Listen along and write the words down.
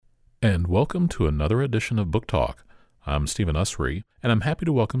And welcome to another edition of Book Talk. I'm Stephen Usry, and I'm happy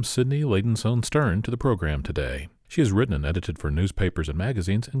to welcome Sydney Leydensohn-Stern to the program today. She has written and edited for newspapers and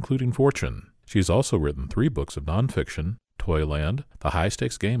magazines, including Fortune. She has also written 3 books of nonfiction: Toyland, The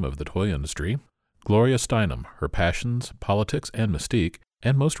High-Stakes Game of the Toy Industry; Gloria Steinem, Her Passions, Politics, and Mystique;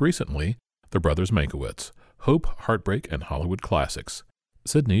 and most recently, The Brothers Mankiewicz, Hope, Heartbreak, and Hollywood Classics.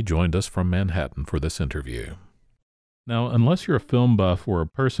 Sydney joined us from Manhattan for this interview. Now, unless you're a film buff or a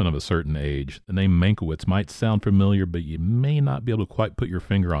person of a certain age, the name Mankiewicz might sound familiar, but you may not be able to quite put your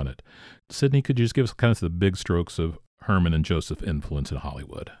finger on it. Sydney, could you just give us kind of the big strokes of Herman and Joseph influence in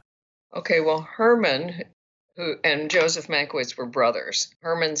Hollywood? Okay, well, Herman and Joseph Mankiewicz were brothers.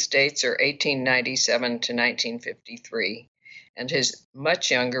 Herman's dates are 1897 to 1953, and his much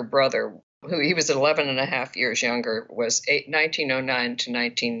younger brother, who he was 11 and a half years younger, was 1909 to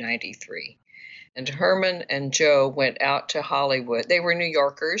 1993. And Herman and Joe went out to Hollywood. They were New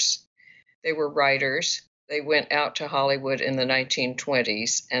Yorkers. They were writers. They went out to Hollywood in the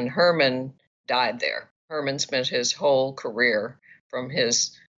 1920s, and Herman died there. Herman spent his whole career from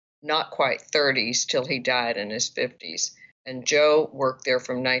his not quite 30s till he died in his 50s. And Joe worked there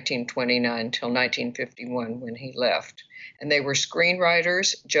from 1929 till 1951 when he left. And they were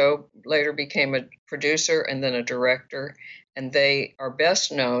screenwriters. Joe later became a producer and then a director. And they are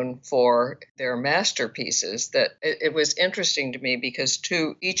best known for their masterpieces. That it was interesting to me because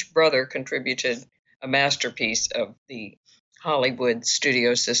each brother contributed a masterpiece of the Hollywood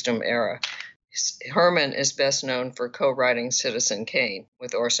studio system era. Herman is best known for co-writing Citizen Kane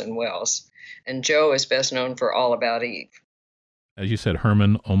with Orson Welles, and Joe is best known for All About Eve. As you said,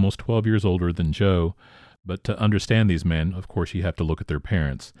 Herman, almost 12 years older than Joe, but to understand these men, of course, you have to look at their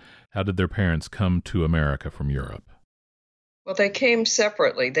parents. How did their parents come to America from Europe? Well, they came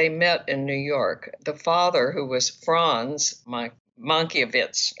separately. They met in New York. The father, who was Franz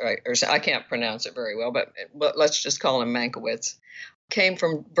Mankiewicz, or I can't pronounce it very well, but let's just call him Mankiewicz, came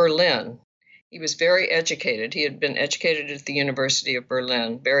from Berlin. He was very educated. He had been educated at the University of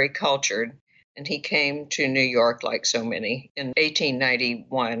Berlin, very cultured, and he came to New York, like so many, in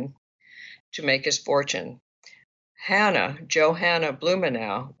 1891 to make his fortune. Johanna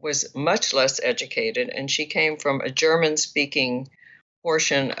Blumenau, was much less educated, and she came from a German-speaking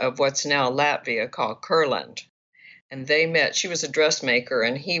portion of what's now Latvia called Kurland. And they met. She was a dressmaker,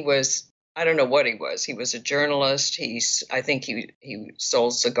 and he was, I don't know what he was. He was a journalist. I think he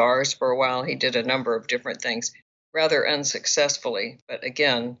sold cigars for a while. He did a number of different things, rather unsuccessfully. But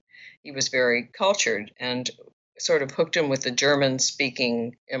again, he was very cultured and sort of hooked him with the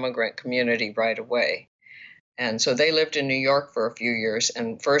German-speaking immigrant community right away. And so they lived in New York for a few years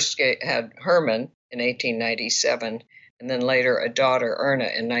and first had Herman in 1897 and then later a daughter, Erna,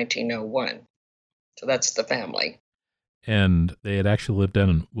 in 1901. So that's the family. And they had actually lived down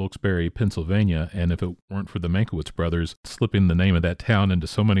in Wilkes-Barre, Pennsylvania, and if it weren't for the Mankiewicz brothers slipping the name of that town into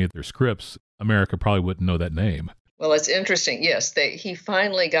so many of their scripts, America probably wouldn't know that name. Well, it's interesting. Yes, he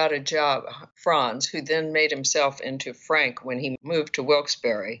finally got a job, Franz, who then made himself into Frank when he moved to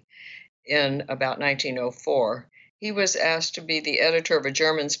Wilkes-Barre in about 1904. He was asked to be the editor of a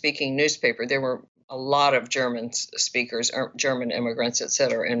German-speaking newspaper. There were a lot of German speakers, German immigrants,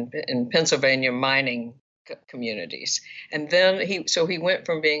 etc., in Pennsylvania mining communities. And then he went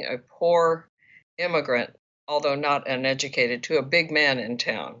from being a poor immigrant, although not uneducated, to a big man in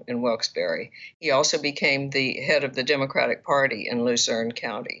town in Wilkes-Barre. He also became the head of the Democratic Party in Luzerne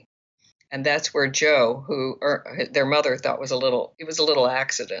County. And that's where Joe, who their mother thought was a little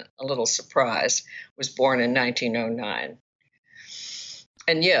accident, a little surprise, was born in 1909.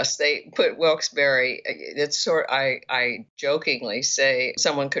 And yes, they put Wilkes-Barre. It's I jokingly say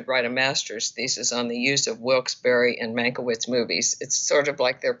someone could write a master's thesis on the use of Wilkes-Barre in Mankiewicz movies. It's sort of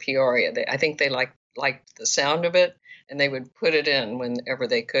like their Peoria. I think they liked the sound of it, and they would put it in whenever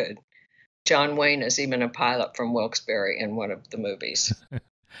they could. John Wayne is even a pilot from Wilkes-Barre in one of the movies.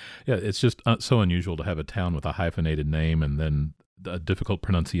 Yeah, it's just so unusual to have a town with a hyphenated name and then a difficult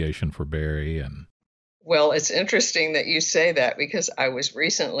pronunciation for Barry. And well, it's interesting that you say that because I was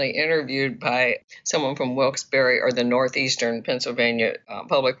recently interviewed by someone from Wilkes-Barre or the Northeastern Pennsylvania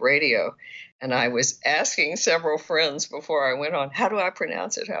Public Radio, and I was asking several friends before I went on, how do I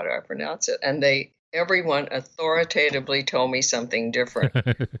pronounce it? How do I pronounce it? And everyone authoritatively told me something different.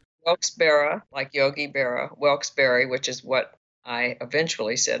 Wilkes-Barre, like Yogi Berra, Wilkes-Barre, which is what I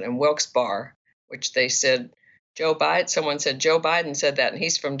eventually said, and Wilkes-Barre, which they said, Joe Biden, someone said Joe Biden said that, and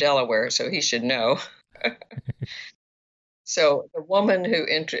he's from Delaware, so he should know. So the woman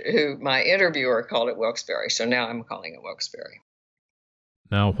who my interviewer called it Wilkes-Barre, so now I'm calling it Wilkes-Barre.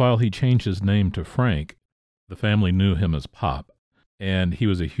 Now, while he changed his name to Frank, the family knew him as Pop. and he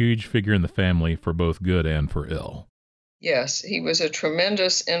was a huge figure in the family for both good and for ill. Yes, he was a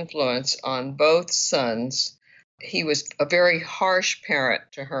tremendous influence on both sons. He was a very harsh parent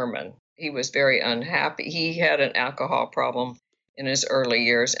to Herman. He was very unhappy. He had an alcohol problem in his early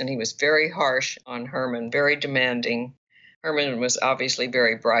years, and he was very harsh on Herman, very demanding. Herman was obviously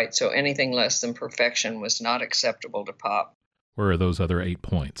very bright, so anything less than perfection was not acceptable to Pop. Where are those other 8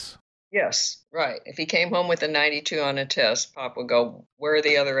 points? Yes, right. If he came home with a 92 on a test, Pop would go, "Where are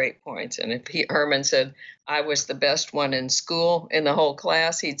the other 8 points?" And if Herman said, "I was the best one in school in the whole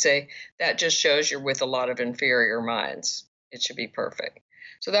class," he'd say, "That just shows you're with a lot of inferior minds. It should be perfect."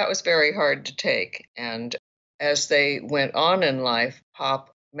 So that was very hard to take. And as they went on in life,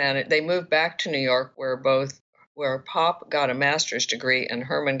 they moved back to New York where Pop got a master's degree and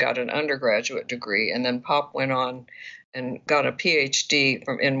Herman got an undergraduate degree. And then Pop went on and got a PhD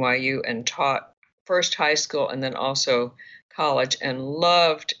from NYU and taught first high school and then also college, and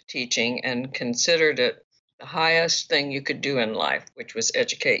loved teaching and considered it the highest thing you could do in life, which was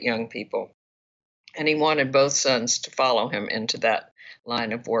educate young people. And he wanted both sons to follow him into that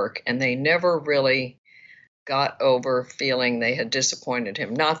line of work. And they never really got over feeling they had disappointed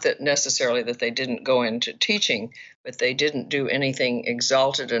him. Not that necessarily that they didn't go into teaching, but they didn't do anything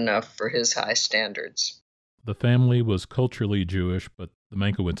exalted enough for his high standards. The family was culturally Jewish, but the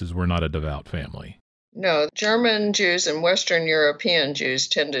Mankiewicz were not a devout family. No, German Jews and Western European Jews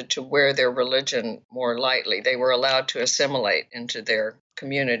tended to wear their religion more lightly. They were allowed to assimilate into their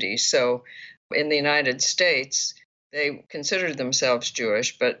community. So in the United States, they considered themselves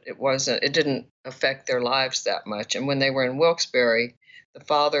Jewish, but it didn't affect their lives that much. And when they were in Wilkes-Barre, the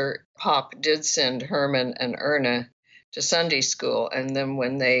father, Pop, did send Herman and Erna to Sunday school. And then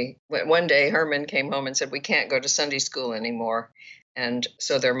one day Herman came home and said, "We can't go to Sunday school anymore." And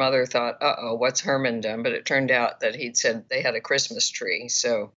so their mother thought, "Uh-oh, what's Herman done?" But it turned out that he'd said they had a Christmas tree.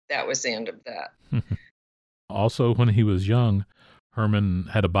 So that was the end of that. Also, when he was young, Herman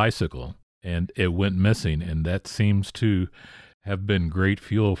had a bicycle and it went missing. And that seems to have been great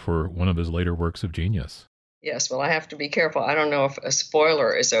fuel for one of his later works of genius. Yes, well, I have to be careful. I don't know if a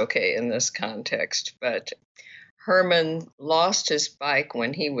spoiler is okay in this context, but Herman lost his bike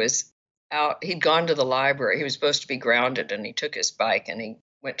when he was out. He'd gone to the library. He was supposed to be grounded, and he took his bike and he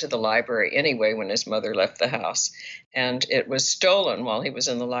went to the library anyway when his mother left the house. And it was stolen while he was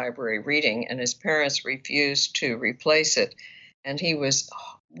in the library reading, and his parents refused to replace it. And he was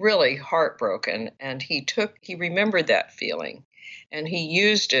really heartbroken, and he remembered that feeling, and he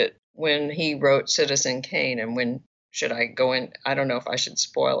used it when he wrote Citizen Kane. And should I go in? I don't know if I should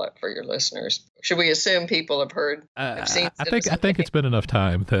spoil it for your listeners. Should we assume people have seen Citizen I think Kane? it's been enough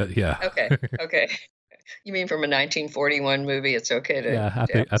time that, yeah. Okay. You mean from a 1941 movie? It's okay to. Yeah,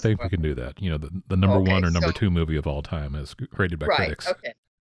 I think we can do that. You know, the number one or number two movie of all time is rated by critics.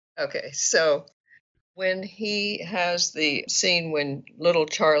 Okay. So when he has the scene when little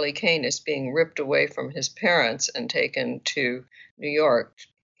Charlie Kane is being ripped away from his parents and taken to New York,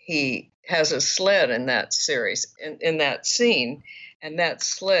 he has a sled in that series, in that scene, and that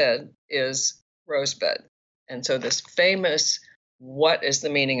sled is Rosebud. And so this famous "What is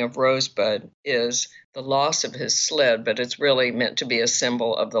the meaning of Rosebud" is the loss of his sled, but it's really meant to be a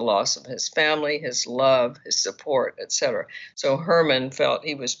symbol of the loss of his family, his love, his support, etc. So Herman felt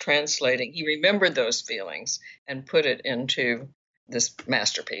he was translating, he remembered those feelings and put it into this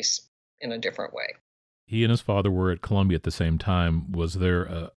masterpiece in a different way. He and his father were at Columbia at the same time. Was there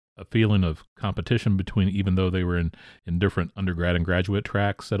a feeling of competition between, even though they were in different undergrad and graduate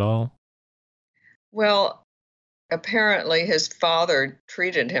tracks at all? Well, apparently his father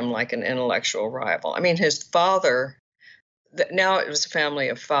treated him like an intellectual rival. I mean, his father, now it was a family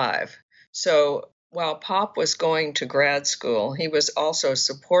of 5. So while Pop was going to grad school, he was also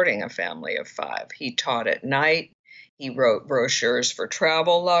supporting a family of 5. He taught at night. He wrote brochures for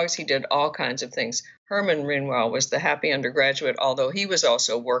travel logs. He did all kinds of things. Herman, meanwhile, was the happy undergraduate, although he was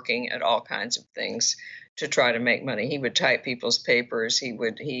also working at all kinds of things to try to make money. He would type people's papers.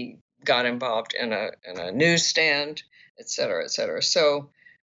 He got involved in a newsstand, et cetera, et cetera. So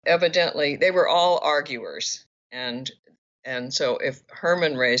evidently they were all arguers. And so if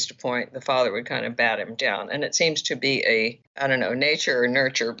Herman raised a point, the father would kind of bat him down. And it seems to be nature or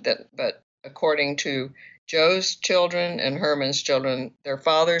nurture, but according to Joe's children and Herman's children, their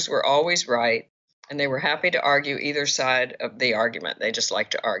fathers were always right, and they were happy to argue either side of the argument. They just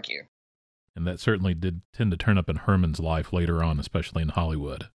liked to argue. And that certainly did tend to turn up in Herman's life later on, especially in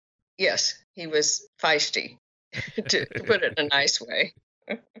Hollywood. Yes, he was feisty, to put it in a nice way.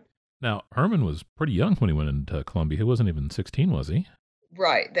 Now, Herman was pretty young when he went into Columbia. He wasn't even 16, was he?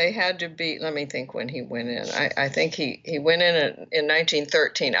 Right. They had to be, let me think when he went in. I think he went in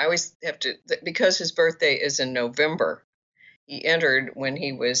 1913. I always have to, because his birthday is in November, he entered when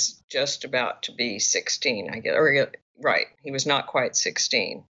he was just about to be 16, I guess. Right. He was not quite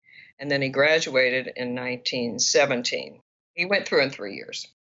 16. And then he graduated in 1917. He went through in 3 years.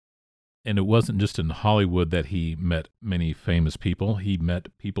 And it wasn't just in Hollywood that he met many famous people. He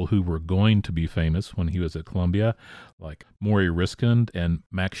met people who were going to be famous when he was at Columbia, like Maury Riskind and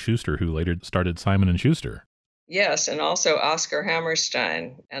Max Schuster, who later started Simon and Schuster. Yes, and also Oscar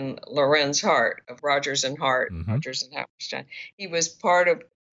Hammerstein and Lorenz Hart of Rodgers and Hart, Mm-hmm. Rodgers and Hammerstein. He was part of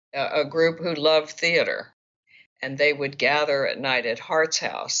a group who loved theater, and they would gather at night at Hart's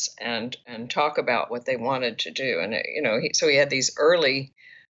house and talk about what they wanted to do. And so he had these early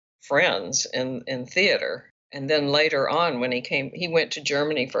friends in theater. And then later on, when he went to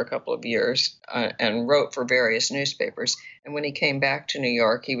Germany for a couple of years and wrote for various newspapers. And when he came back to New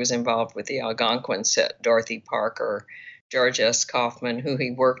York, he was involved with the Algonquin set, Dorothy Parker, George S. Kaufman, who he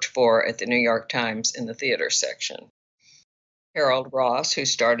worked for at the New York Times in the theater section. Harold Ross, who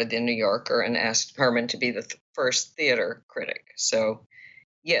started the New Yorker and asked Herman to be the first theater critic. So,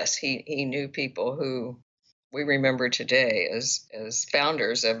 yes, he knew people who we remember today as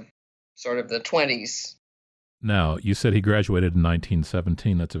founders of sort of the 20s. Now, you said he graduated in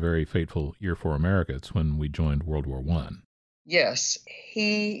 1917. That's a very fateful year for America. It's when we joined World War I. Yes,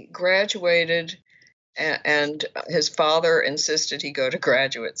 he graduated, and his father insisted he go to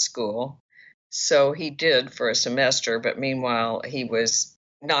graduate school. So he did for a semester, but meanwhile, he was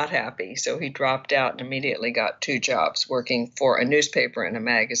not happy. So he dropped out and immediately got 2 jobs working for a newspaper and a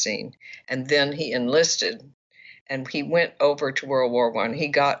magazine. And then he enlisted and he went over to World War I. He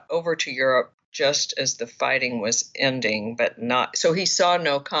got over to Europe just as the fighting was ending, but not. So he saw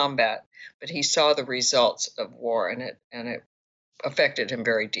no combat, but he saw the results of war, and it affected him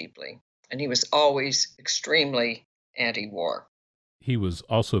very deeply. And he was always extremely anti-war. He was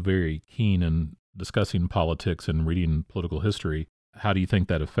also very keen in discussing politics and reading political history. How do you think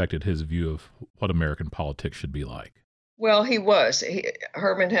that affected his view of what American politics should be like? Well, he was.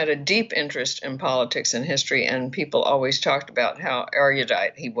 Herman had a deep interest in politics and history, and people always talked about how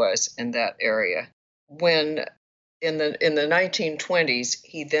erudite he was in that area. When in the 1920s,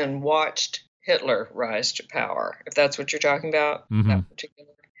 he then watched Hitler rise to power, if that's what you're talking about, Mm-hmm. that particular.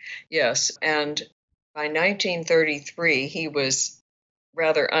 Yes, and by 1933, he was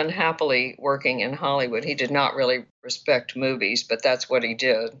rather unhappily working in Hollywood. He did not really respect movies, but that's what he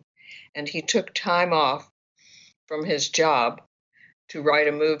did. And he took time off from his job to write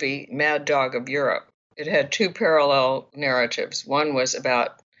a movie, Mad Dog of Europe. It had 2 parallel narratives. One was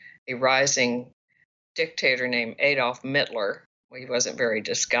about a rising dictator named Adolf Hitler. Well, he wasn't very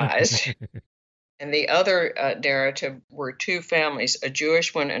disguised. And the other narrative were 2 families, a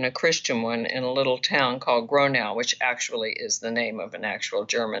Jewish one and a Christian one, in a little town called Gronau, which actually is the name of an actual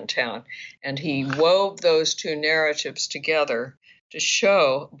German town. And he wove those 2 narratives together to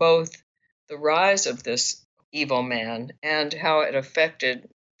show both the rise of this evil man and how it affected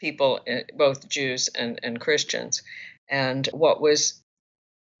people, both Jews and Christians. And what was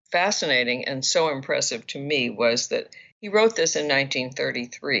fascinating and so impressive to me was that he wrote this in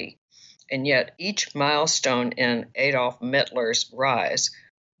 1933. And yet each milestone in Adolf Hitler's rise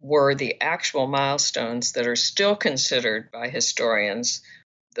were the actual milestones that are still considered by historians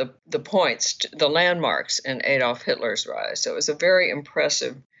the points, the landmarks in Adolf Hitler's rise. So it was a very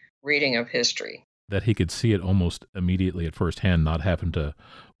impressive reading of history. That he could see it almost immediately at first hand, not having to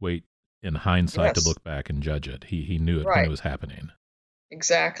wait in hindsight to look back and judge it. He knew it when it was happening.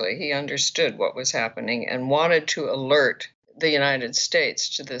 Exactly. He understood what was happening and wanted to alert the United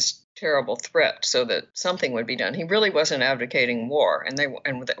States to this terrible threat so that something would be done. He really wasn't advocating war, and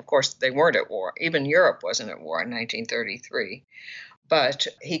of course they weren't at war. Even Europe wasn't at war in 1933. But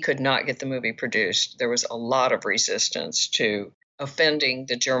he could not get the movie produced. There was a lot of resistance to offending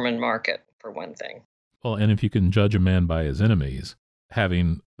the German market, for one thing. Well, and if you can judge a man by his enemies,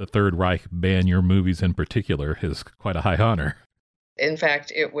 having the Third Reich ban your movies in particular is quite a high honor. In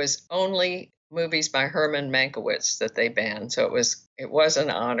fact, it was only movies by Herman Mankiewicz that they banned, so it was an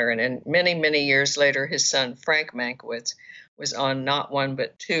honor. And many, many years later, his son Frank Mankiewicz was on not 1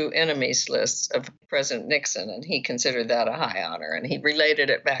 but 2 enemies lists of President Nixon, and he considered that a high honor, and he related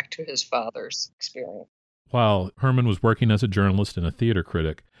it back to his father's experience. While Herman was working as a journalist and a theater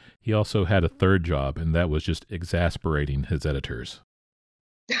critic, he also had a third job, and that was just exasperating his editors.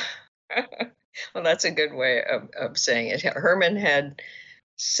 Well, that's a good way of saying it. Herman had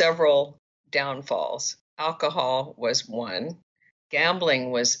several downfalls. Alcohol was one.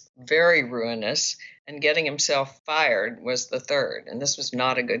 Gambling was very ruinous. and getting himself fired was the third. And this was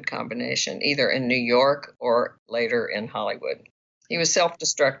not a good combination, either in New York or later in Hollywood. He was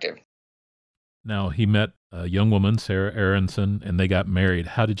self-destructive. Now, he met a young woman, Sarah Aronson, and they got married.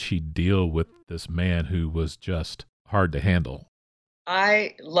 How did she deal with this man who was just hard to handle?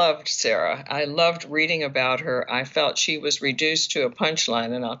 I loved Sarah. I loved reading about her. I felt she was reduced to a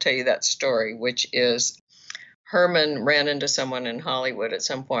punchline, and I'll tell you that story, which is Herman ran into someone in Hollywood at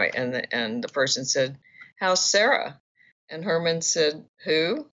some point, and the person said, "How's Sarah?" And Herman said,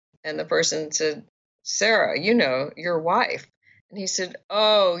 "Who?" And the person said, "Sarah, your wife." And he said,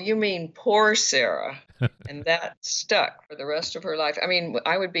 "Oh, you mean poor Sarah." And that stuck for the rest of her life. I mean,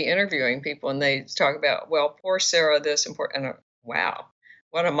 I would be interviewing people and they talk about, well, poor Sarah, this and poor, and wow,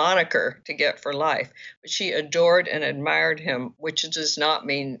 what a moniker to get for life. But she adored and admired him, which does not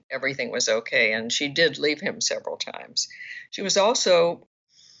mean everything was okay. And she did leave him several times. She was also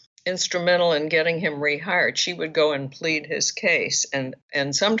instrumental in getting him rehired. She would go and plead his case. And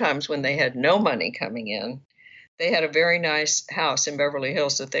sometimes when they had no money coming in, they had a very nice house in Beverly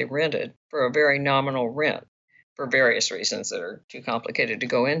Hills that they rented for a very nominal rent for various reasons that are too complicated to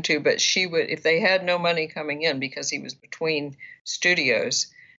go into. But she would, if they had no money coming in because he was between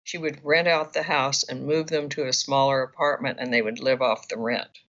studios, she would rent out the house and move them to a smaller apartment and they would live off the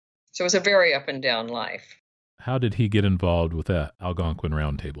rent. So it was a very up and down life. How did he get involved with that Algonquin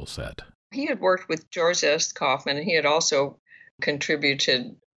Round Table set? He had worked with George S. Kaufman, and he had also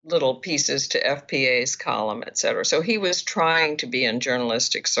contributed little pieces to FPA's column, etc. So he was trying to be in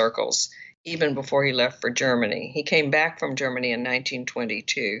journalistic circles even before he left for Germany. He came back from Germany in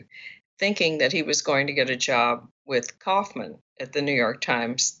 1922, thinking that he was going to get a job with Kaufman at the New York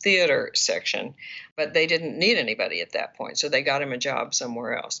Times theater section, but they didn't need anybody at that point, so they got him a job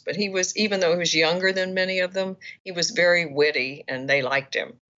somewhere else. But he was, even though he was younger than many of them, he was very witty, and they liked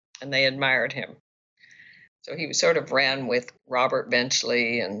him, and they admired him. So he sort of ran with Robert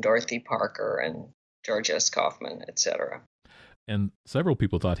Benchley and Dorothy Parker and George S. Kaufman, etc. And several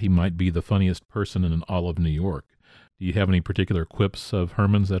people thought he might be the funniest person in all of New York. Do you have any particular quips of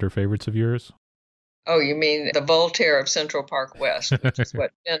Herman's that are favorites of yours? Oh, you mean the Voltaire of Central Park West, which is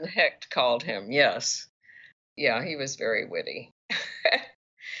what Ben Hecht called him, yes. Yeah, he was very witty.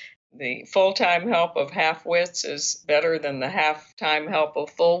 The full-time help of half-wits is better than the half-time help of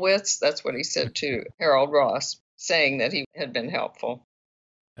full-wits. That's what he said to Harold Ross, saying that he had been helpful.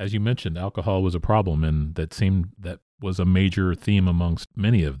 As you mentioned, alcohol was a problem, and that was a major theme amongst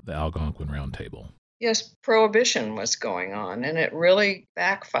many of the Algonquin Round Table. Yes, prohibition was going on, and it really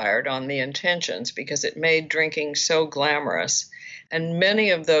backfired on the intentions because it made drinking so glamorous. And many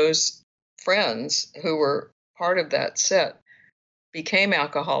of those friends who were part of that set became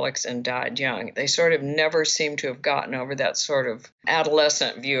alcoholics and died young. They sort of never seem to have gotten over that sort of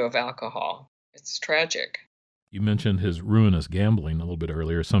adolescent view of alcohol. It's tragic. You mentioned his ruinous gambling a little bit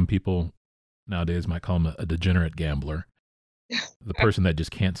earlier. Some people nowadays might call him a degenerate gambler. The person that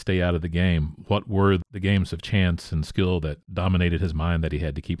just can't stay out of the game. What were the games of chance and skill that dominated his mind that he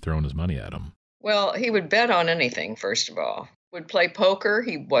had to keep throwing his money at them? Well, he would bet on anything, first of all. Would play poker.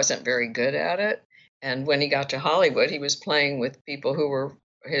 He wasn't very good at it. And when he got to Hollywood, he was playing with people who were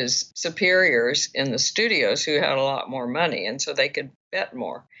his superiors in the studios who had a lot more money, and so they could bet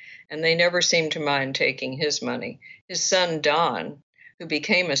more. And they never seemed to mind taking his money. His son, Don, who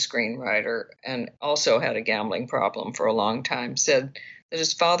became a screenwriter and also had a gambling problem for a long time, said that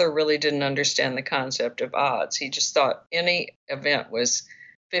his father really didn't understand the concept of odds. He just thought any event was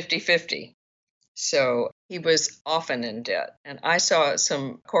 50-50. So he was often in debt. And I saw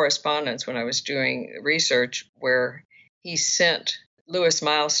some correspondence when I was doing research where he sent Louis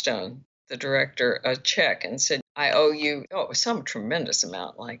Milestone, the director, a check and said, "I owe you," it was some tremendous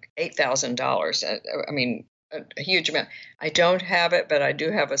amount, like $8,000. I mean, a huge amount. "I don't have it, but I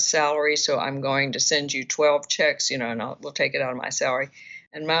do have a salary, so I'm going to send you 12 checks, and we'll take it out of my salary."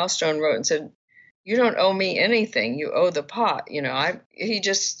 And Milestone wrote and said, "You don't owe me anything. You owe the pot." He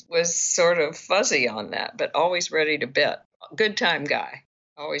just was sort of fuzzy on that, but always ready to bet. Good time guy,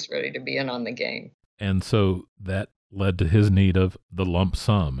 always ready to be in on the game. And so that led to his need of the lump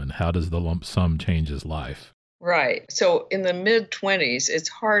sum. And how does the lump sum change his life? Right. So in the mid-20s, it's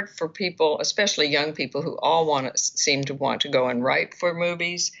hard for people, especially young people who all seem to want to go and write for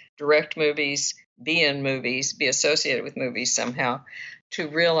movies, direct movies, be in movies, be associated with movies somehow, to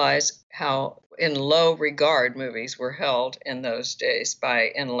realize how in low regard movies were held in those days by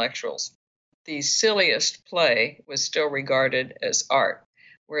intellectuals. The silliest play was still regarded as art,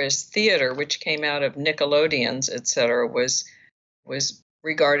 whereas theater, which came out of Nickelodeons, etc., was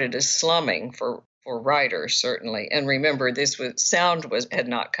regarded as slumming for for writers, certainly. And remember, sound had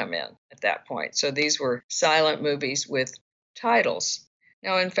not come in at that point. So these were silent movies with titles.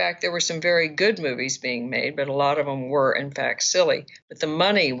 Now, in fact, there were some very good movies being made, but a lot of them were, in fact, silly. But the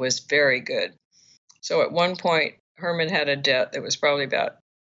money was very good. So at one point, Herman had a debt that was probably about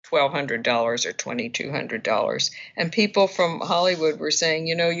 $1,200 or $2,200. And people from Hollywood were saying,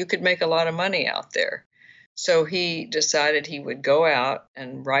 you could make a lot of money out there. So he decided he would go out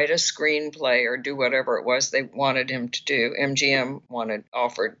and write a screenplay or do whatever it was they wanted him to do. MGM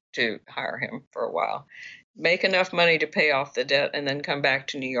offered to hire him for a while, make enough money to pay off the debt, and then come back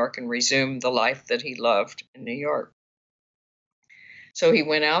to New York and resume the life that he loved in New York. So he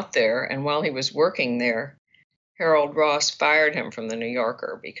went out there, and while he was working there, Harold Ross fired him from the New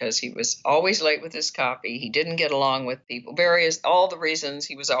Yorker because he was always late with his copy. He didn't get along with people, all the reasons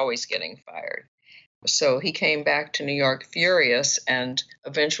he was always getting fired. So he came back to New York furious and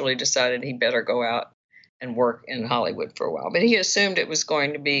eventually decided he better go out and work in Hollywood for a while. But he assumed it was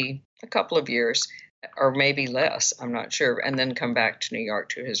going to be a couple of years or maybe less, I'm not sure, and then come back to New York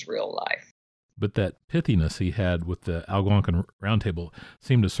to his real life. But that pithiness he had with the Algonquin Round Table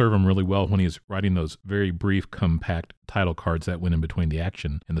seemed to serve him really well when he was writing those very brief, compact title cards that went in between the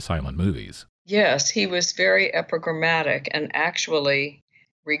action in the silent movies. Yes, he was very epigrammatic and actually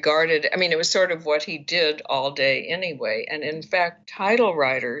regarded, it was sort of what he did all day anyway. And in fact, title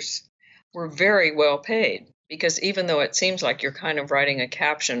writers were very well paid because even though it seems like you're kind of writing a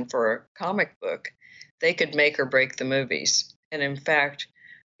caption for a comic book, they could make or break the movies. And in fact,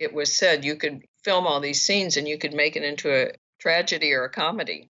 it was said you could film all these scenes and you could make it into a tragedy or a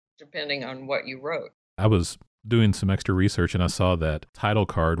comedy, depending on what you wrote. I was doing some extra research and I saw that title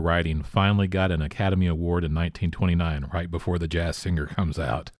card writing finally got an Academy Award in 1929, right before The Jazz Singer comes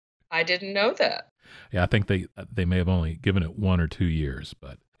out. I didn't know that. Yeah, I think they may have only given it 1 or 2 years,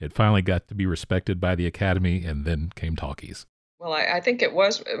 but it finally got to be respected by the Academy, and then came talkies. Well, I think it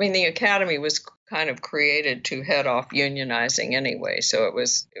was, the Academy was kind of created to head off unionizing anyway. So it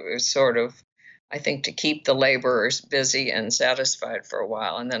was sort of, I think, to keep the laborers busy and satisfied for a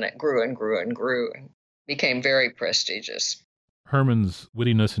while. And then it grew and grew and grew and became very prestigious. Herman's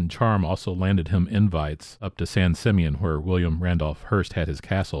wittiness and charm also landed him invites up to San Simeon, where William Randolph Hearst had his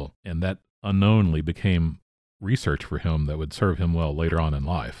castle, and that unknowingly became research for him that would serve him well later on in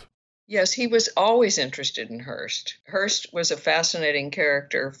life. Yes, he was always interested in Hearst. Hearst was a fascinating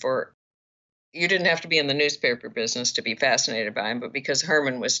character you didn't have to be in the newspaper business to be fascinated by him, but because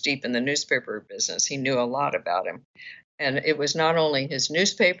Herman was deep in the newspaper business, he knew a lot about him. And it was not only his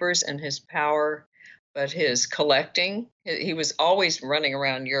newspapers and his power, but his collecting. He was always running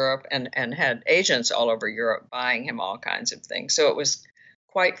around Europe and had agents all over Europe buying him all kinds of things. So it was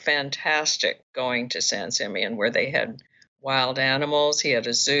quite fantastic going to San Simeon, where they had wild animals. He had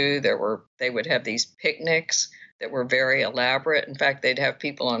a zoo. They would have these picnics that were very elaborate. In fact, they'd have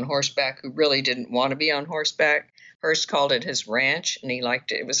people on horseback who really didn't want to be on horseback. Hearst called it his ranch, and he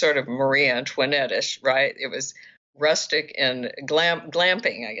liked it. It was sort of Marie Antoinette-ish, right? It was rustic and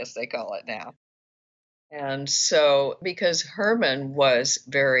glamping, I guess they call it now. And so, because Herman was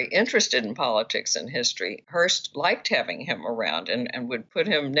very interested in politics and history, Hearst liked having him around and would put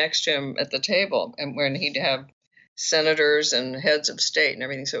him next to him at the table, and when he'd have senators and heads of state and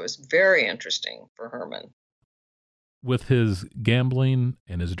everything. So it was very interesting for Herman. With his gambling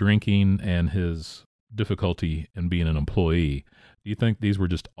and his drinking and his difficulty in being an employee, do you think these were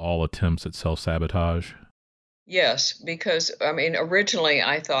just all attempts at self-sabotage? Yes, because, originally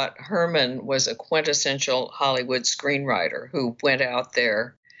I thought Herman was a quintessential Hollywood screenwriter who went out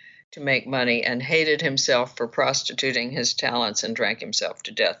there to make money and hated himself for prostituting his talents and drank himself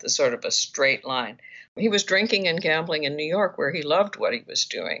to death. It's sort of a straight line. He was drinking and gambling in New York, where he loved what he was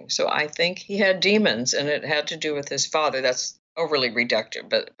doing. So I think he had demons, and it had to do with his father. That's overly reductive,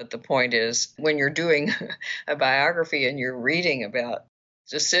 but the point is, when you're doing a biography and you're reading about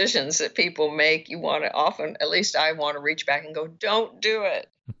decisions that people make, you want to often, at least I want to reach back and go, don't do it.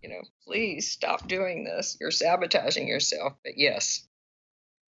 Please stop doing this. You're sabotaging yourself. But yes,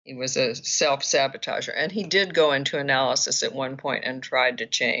 he was a self-sabotager. And he did go into analysis at one point and tried to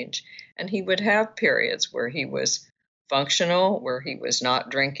change. And he would have periods where he was functional, where he was not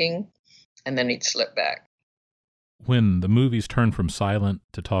drinking, and then he'd slip back. When the movies turn from silent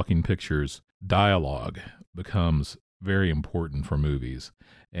to talking pictures, dialogue becomes very important for movies.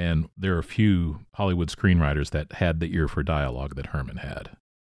 And there are few Hollywood screenwriters that had the ear for dialogue that Herman had.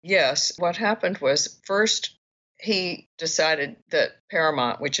 Yes. What happened was, first, he decided that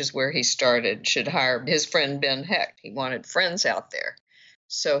Paramount, which is where he started, should hire his friend Ben Hecht. He wanted friends out there.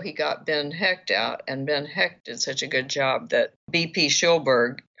 So he got Ben Hecht out, and Ben Hecht did such a good job that B.P.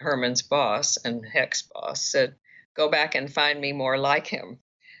 Schulberg, Herman's boss and Hecht's boss, said, "Go back and find me more like him."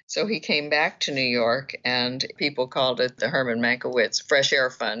 So he came back to New York, and people called it the Herman Mankiewicz Fresh Air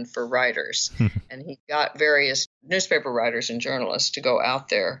Fund for Writers. And he got various newspaper writers and journalists to go out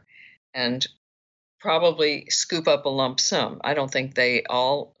there and probably scoop up a lump sum. I don't think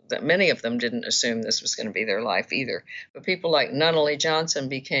that many of them didn't assume this was going to be their life either. But people like Nunnally Johnson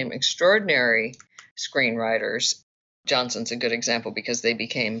became extraordinary screenwriters. Johnson's a good example because they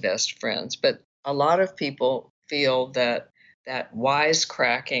became best friends. But a lot of people feel that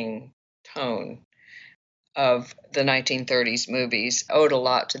wisecracking tone of the 1930s movies owed a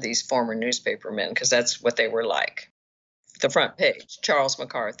lot to these former newspapermen, because that's what they were like. The front page, Charles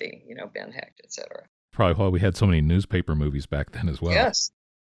McCarthy, Ben Hecht, etc. Probably why we had so many newspaper movies back then as well.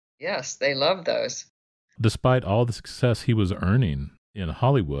 Yes, they loved those. Despite all the success he was earning in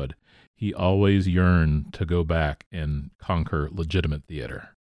Hollywood, he always yearned to go back and conquer legitimate theater.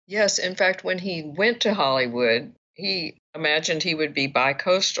 Yes, in fact, when he went to Hollywood, he imagined he would be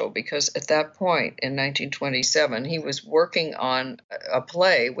bi-coastal, because at that point in 1927, he was working on a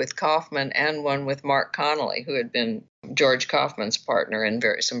play with Kaufman and one with Mark Connolly, who had been George Kaufman's partner in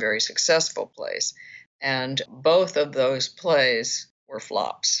some very successful plays. And both of those plays were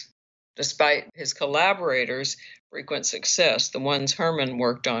flops. Despite his collaborators' frequent success, the ones Herman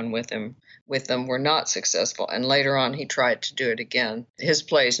worked on with them were not successful. And later on, he tried to do it again. His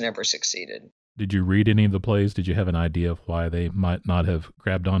plays never succeeded. Did you read any of the plays? Did you have an idea of why they might not have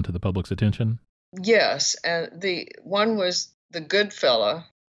grabbed on to the public's attention? Yes, and the one was The Good Fellow.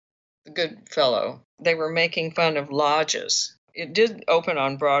 They were making fun of lodges. It did open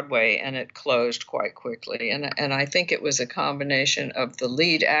on Broadway, and it closed quite quickly. And I think it was a combination of the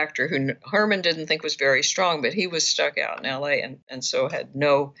lead actor, who Herman didn't think was very strong, but he was stuck out in L.A. and so had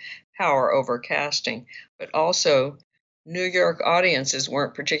no power over casting. But also, New York audiences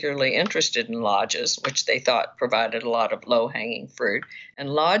weren't particularly interested in lodges, which they thought provided a lot of low-hanging fruit. And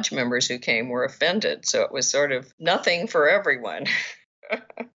lodge members who came were offended, so it was sort of nothing for everyone.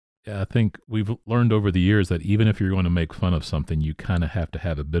 Yeah, I think we've learned over the years that even if you're going to make fun of something, you kind of have to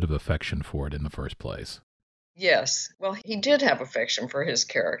have a bit of affection for it in the first place. Yes. Well, he did have affection for his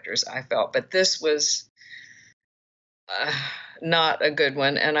characters, I felt, but this was not a good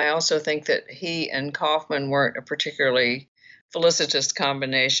one. And I also think that he and Kaufman weren't a particularly felicitous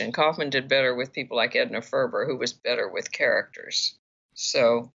combination. Kaufman did better with people like Edna Ferber, who was better with characters.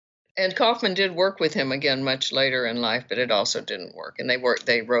 And Kaufman did work with him again much later in life, but it also didn't work. And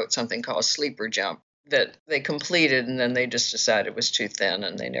they wrote something called Sleeper Jump that they completed, and then they just decided it was too thin,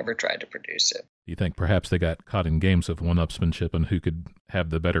 and they never tried to produce it. Do you think perhaps they got caught in games of one-upsmanship and who could have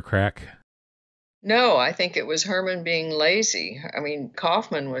the better crack? No, I think it was Herman being lazy. I mean,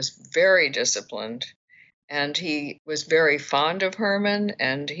 Kaufman was very disciplined, and he was very fond of Herman,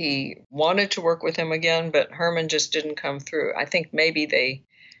 and he wanted to work with him again, but Herman just didn't come through. I think maybe they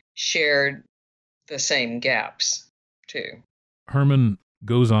shared the same gaps, too. Herman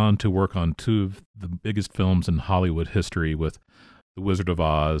goes on to work on two of the biggest films in Hollywood history, with The Wizard of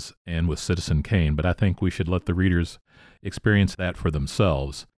Oz and with Citizen Kane, but I think we should let the readers experience that for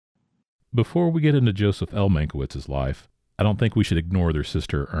themselves. Before we get into Joseph L. Mankiewicz's life, I don't think we should ignore their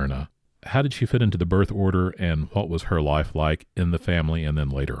sister, Erna. How did she fit into the birth order, and what was her life like in the family and then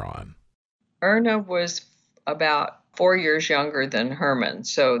later on? Erna was about 4 years younger than Herman,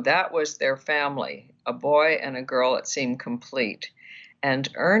 so that was their family, a boy and a girl. It seemed complete. And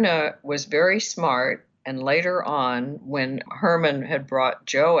Erna was very smart, and later on, when Herman had brought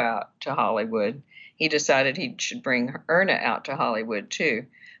Joe out to Hollywood, he decided he should bring Erna out to Hollywood too.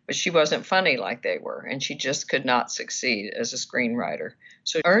 But she wasn't funny like they were, and she just could not succeed as a screenwriter.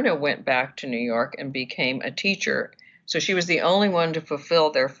 So Erna went back to New York and became a teacher. So she was the only one to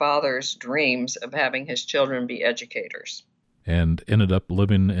fulfill their father's dreams of having his children be educators. And ended up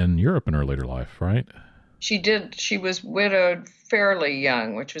living in Europe in her later life, right? She did. She was widowed fairly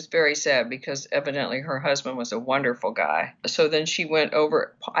young, which was very sad because evidently her husband was a wonderful guy. So then she went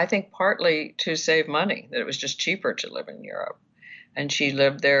over, I think partly to save money, that it was just cheaper to live in Europe. And she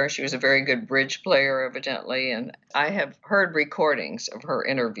lived there. She was a very good bridge player, evidently. And I have heard recordings of her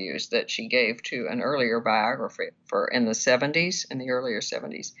interviews that she gave to an earlier biography in the earlier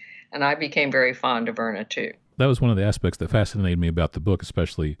 70s. And I became very fond of Erna, too. That was one of the aspects that fascinated me about the book,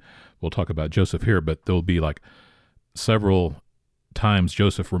 especially, we'll talk about Joseph here, but there'll be like several times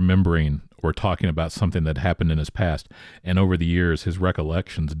Joseph remembering or talking about something that happened in his past. And over the years, his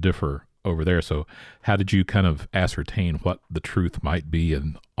recollections differ over there. So how did you kind of ascertain what the truth might be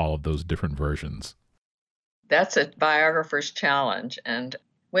in all of those different versions? That's a biographer's challenge. And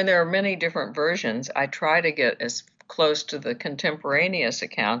when there are many different versions, I try to get as close to the contemporaneous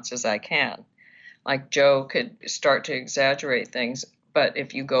accounts as I can. Like Joe could start to exaggerate things, but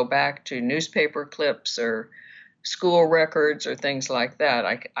if you go back to newspaper clips or school records or things like that,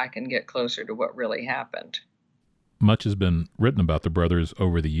 I can get closer to what really happened. Much has been written about the brothers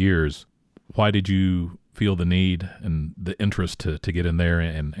over the years. Why did you feel the need and the interest to get in there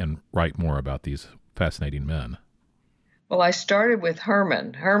and write more about these fascinating men? Well, I started with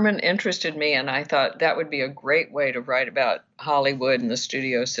Herman. Herman interested me, and I thought that would be a great way to write about Hollywood and the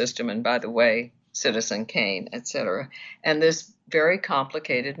studio system, and by the way, Citizen Kane, etc. And this very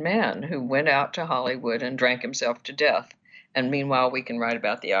complicated man who went out to Hollywood and drank himself to death. And meanwhile, we can write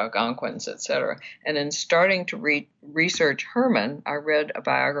about the Algonquins, etc. And in starting to research Herman, I read a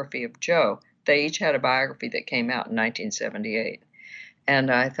biography of Joe. They each had a biography that came out in 1978.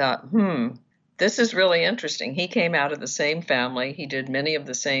 And I thought, this is really interesting. He came out of the same family. He did many of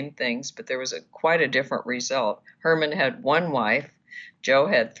the same things, but there was quite a different result. Herman had one wife. Joe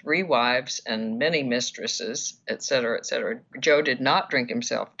had 3 wives and many mistresses, et cetera, et cetera. Joe did not drink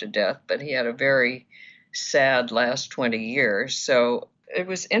himself to death, but he had a very sad last 20 years. So it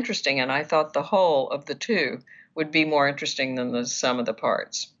was interesting, and I thought the whole of the two would be more interesting than the sum of the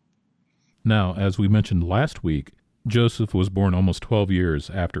parts. Now, as we mentioned last week, Joseph was born almost 12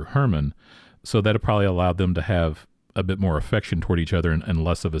 years after Herman, so that probably allowed them to have a bit more affection toward each other and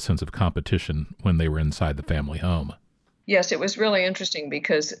less of a sense of competition when they were inside the family home. Yes, it was really interesting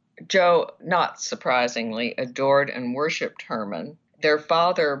because Joe, not surprisingly, adored and worshipped Herman. Their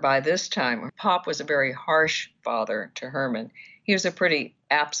father, by this time, Pop was a very harsh father to Herman. He was a pretty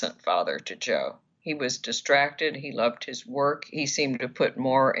absent father to Joe. He was distracted. He loved his work. He seemed to put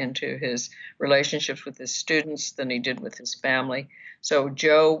more into his relationships with his students than he did with his family. So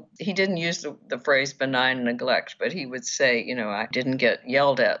Joe, he didn't use the phrase benign neglect, but he would say, I didn't get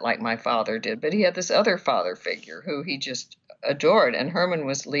yelled at like my father did. But he had this other father figure who he just adored. And Herman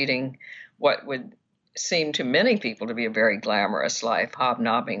was leading what would seem to many people to be a very glamorous life,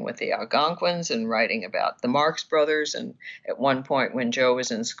 hobnobbing with the Algonquins and writing about the Marx Brothers. And at one point when Joe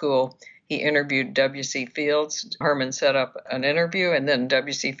was in school, he interviewed W.C. Fields. Herman set up an interview, and then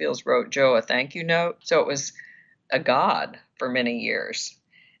W.C. Fields wrote Joe a thank you note. So it was a god for many years.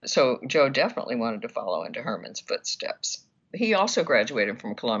 So Joe definitely wanted to follow into Herman's footsteps. He also graduated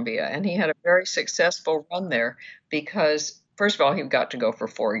from Columbia, and he had a very successful run there because, first of all, he got to go for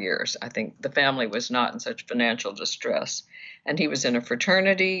 4 years. I think the family was not in such financial distress. And he was in a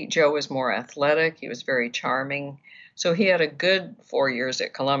fraternity. Joe was more athletic. He was very charming. So he had a good 4 years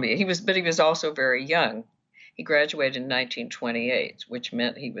at Columbia. But he was also very young. He graduated in 1928, which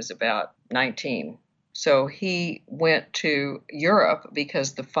meant he was about 19. So he went to Europe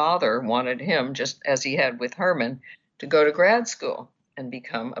because the father wanted him, just as he had with Herman, to go to grad school and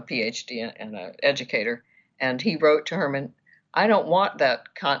become a PhD and an educator. And he wrote to Herman, I don't want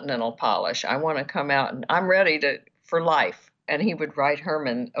that continental polish. I want to come out and I'm ready for life. And he would write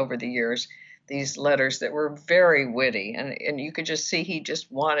Herman over the years these letters that were very witty. And you could just see he just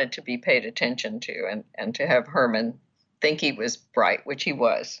wanted to be paid attention to and to have Herman think he was bright, which he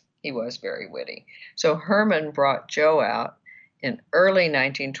was. He was very witty. So Herman brought Joe out in early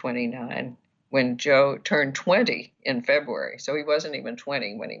 1929 when Joe turned 20 in February. So he wasn't even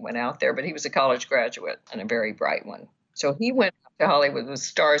 20 when he went out there, but he was a college graduate and a very bright one. So he went to Hollywood with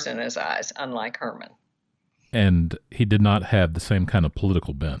stars in his eyes, unlike Herman. And he did not have the same kind of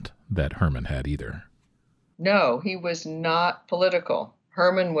political bent that Herman had either. No, he was not political.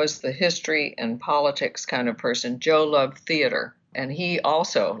 Herman was the history and politics kind of person. Joe loved theater. And he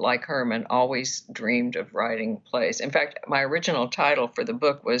also, like Herman, always dreamed of writing plays. In fact, my original title for the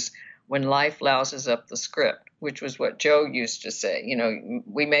book was When Life Louses Up the Script, which was what Joe used to say.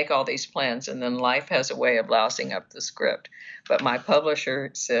 We make all these plans and then life has a way of lousing up the script. But my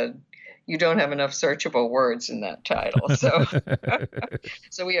publisher said, you don't have enough searchable words in that title.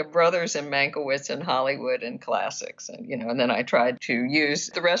 So we have brothers and Mankiewicz and Hollywood and classics. And then I tried to use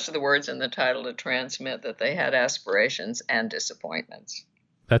the rest of the words in the title to transmit that they had aspirations and disappointments.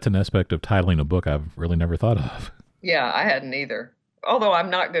 That's an aspect of titling a book I've really never thought of. Yeah, I hadn't either. Although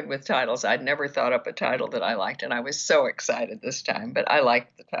I'm not good with titles, I'd never thought up a title that I liked, and I was so excited this time. But I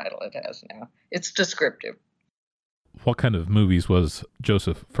like the title it has now. It's descriptive. What kind of movies was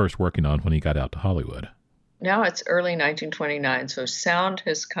Joseph first working on when he got out to Hollywood? Now it's early 1929, so sound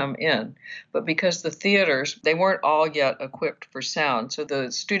has come in. But because the theaters, they weren't all yet equipped for sound, so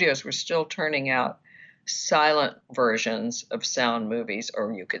the studios were still turning out silent versions of sound movies,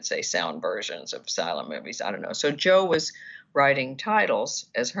 or you could say sound versions of silent movies. I don't know. So Joe was writing titles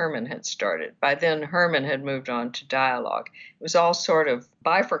as Herman had started. By then, Herman had moved on to dialogue. It was all sort of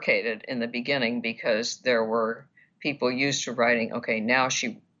bifurcated in the beginning because there were people used to writing, okay, now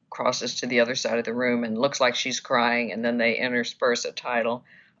she crosses to the other side of the room and looks like she's crying, and then they intersperse a title.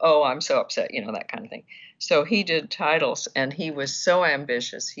 Oh, I'm so upset, that kind of thing. So he did titles, and he was so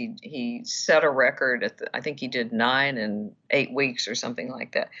ambitious. He set a record I think he did 9 in 8 weeks or something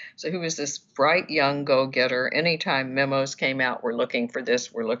like that. So he was this bright young go-getter. Anytime memos came out, we're looking for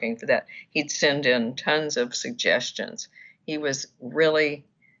this, we're looking for that, he'd send in tons of suggestions. He was really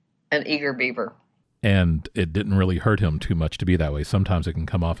an eager beaver. And it didn't really hurt him too much to be that way. Sometimes it can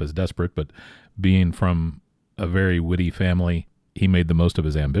come off as desperate, but being from a very witty family, he made the most of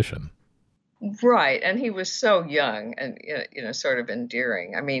his ambition. Right, and he was so young and sort of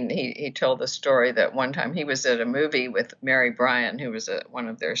endearing. I mean, he told the story that one time he was at a movie with Mary Bryan, who was one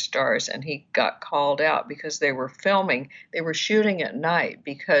of their stars, and he got called out because they were shooting at night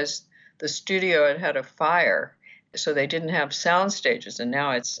because the studio had a fire, so they didn't have sound stages, and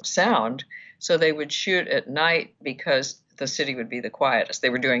now it's sound, so they would shoot at night because the city would be the quietest. They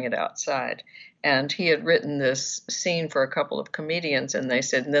were doing it outside. And he had written this scene for a couple of comedians, and they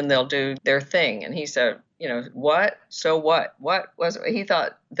said, and then they'll do their thing. And he said, what? So what? What was it? He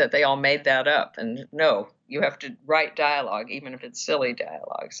thought that they all made that up. And no, you have to write dialogue, even if it's silly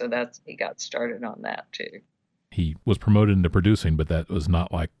dialogue. So he got started on that too. He was promoted into producing, but that was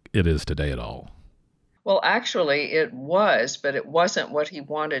not like it is today at all. Well, actually, it was, but it wasn't what he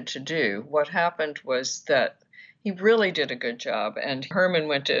wanted to do. What happened was that he really did a good job, and Herman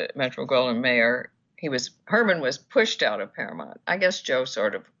went to Metro-Goldwyn-Mayer. Herman was pushed out of Paramount. I guess Joe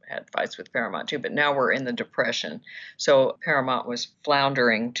sort of had fights with Paramount too, but now we're in the Depression, so Paramount was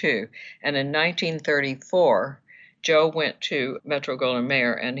floundering too. And in 1934, Joe went to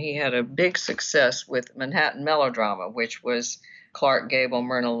Metro-Goldwyn-Mayer, and he had a big success with Manhattan Melodrama, which was Clark Gable,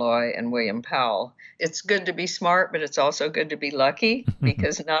 Myrna Loy, and William Powell. It's good to be smart, but it's also good to be lucky,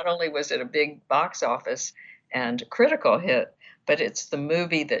 because not only was it a big box office and critical hit, but it's the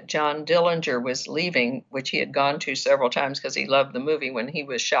movie that John Dillinger was leaving, which he had gone to several times because he loved the movie, when he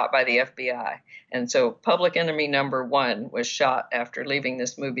was shot by the FBI. And so Public Enemy #1 was shot after leaving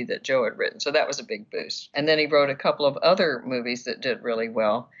this movie that Joe had written. So that was a big boost. And then he wrote a couple of other movies that did really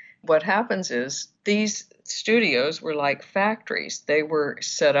well. What happens is these studios were like factories. They were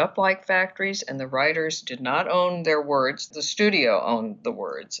set up like factories, and the writers did not own their words. The studio owned the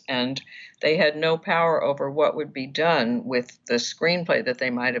words, and they had no power over what would be done with the screenplay that they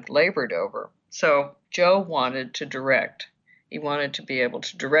might have labored over. So Joe wanted to direct. He wanted to be able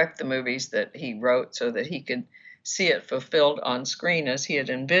to direct the movies that he wrote so that he could see it fulfilled on screen as he had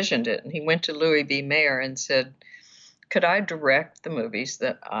envisioned it. And he went to Louis B. Mayer and said, could I direct the movies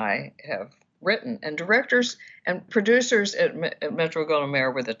that I have written? And directors and producers at Metro-Goldwyn-Mayer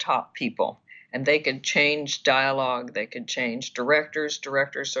were the top people, and they could change dialogue, they could change directors.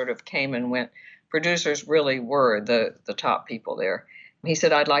 Directors sort of came and went. Producers really were the top people there. He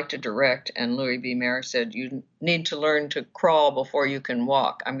said, I'd like to direct, and Louis B. Mayer said, you need to learn to crawl before you can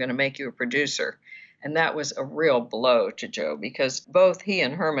walk. I'm going to make you a producer. And that was a real blow to Joe, because both he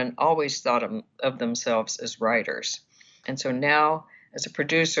and Herman always thought of themselves as writers. And so now, as a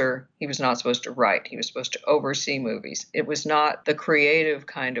producer, he was not supposed to write. He was supposed to oversee movies. It was not the creative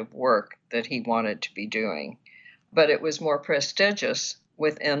kind of work that he wanted to be doing, but it was more prestigious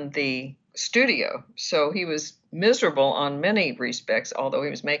within the studio. So he was miserable on many respects, although he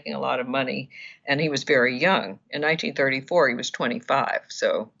was making a lot of money, and he was very young. In 1934, he was 25.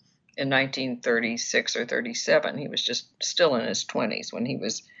 So in 1936 or 37, he was just still in his 20s when he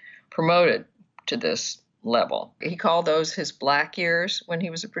was promoted to this level. He called those his black years when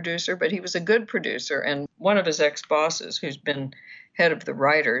he was a producer, but he was a good producer. And one of his ex-bosses, who's been head of the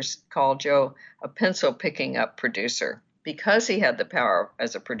writers, called Joe a pencil-picking up producer, because he had the power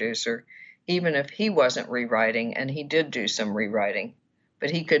as a producer, even if he wasn't rewriting, and he did do some rewriting. But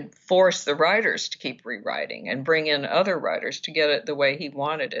he could force the writers to keep rewriting and bring in other writers to get it the way he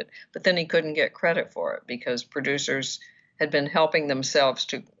wanted it. But then he couldn't get credit for it because producers had been helping themselves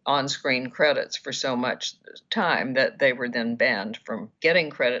to on-screen credits for so much time that they were then banned from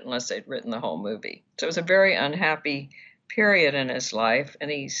getting credit unless they'd written the whole movie. So it was a very unhappy period in his life, and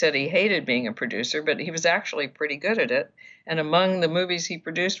he said he hated being a producer, but he was actually pretty good at it. And among the movies he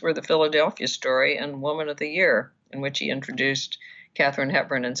produced were The Philadelphia Story and Woman of the Year, in which he introduced Katharine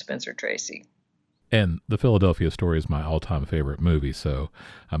Hepburn and Spencer Tracy. And The Philadelphia Story is my all-time favorite movie, so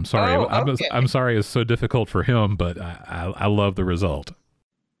I'm sorry. Oh, okay. I'm sorry it's so difficult for him, but I love the result.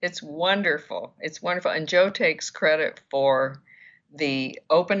 It's wonderful. It's wonderful. And Joe takes credit for the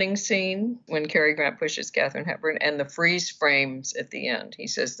opening scene when Cary Grant pushes Katharine Hepburn and the freeze frames at the end. He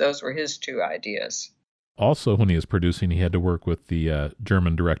says those were his two ideas. Also, when he was producing, he had to work with the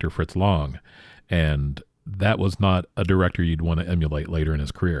German director Fritz Lang, and that was not a director you'd want to emulate later in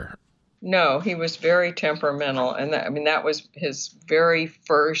his career. No, he was very temperamental, and that was his very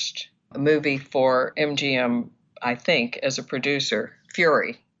first movie for MGM, I think, as a producer,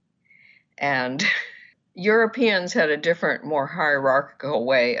 Fury. And Europeans had a different, more hierarchical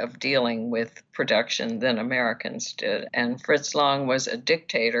way of dealing with production than Americans did. And Fritz Lang was a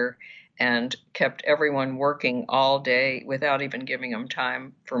dictator and kept everyone working all day without even giving them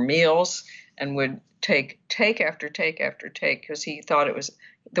time for meals, and would take after take after take, because he thought it was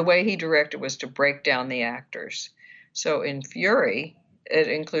the way he directed was to break down the actors. So in Fury, it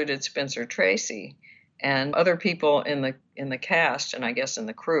included Spencer Tracy, and other people in the cast and I guess in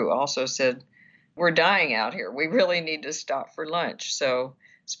the crew also said, "We're dying out here. We really need to stop for lunch." So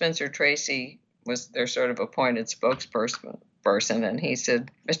Spencer Tracy was their sort of appointed spokesperson, and he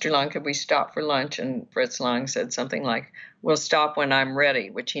said, "Mr. Lang, could we stop for lunch?" And Fritz Lang said something like, "We'll stop when I'm ready,"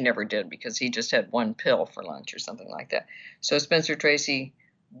 which he never did because he just had one pill for lunch or something like that. So Spencer Tracy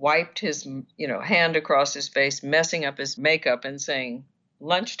wiped his hand across his face, messing up his makeup and saying,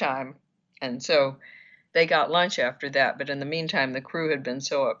 "Lunchtime." And so they got lunch after that. But in the meantime, the crew had been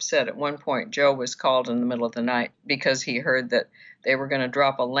so upset. At one point, Joe was called in the middle of the night because he heard that they were going to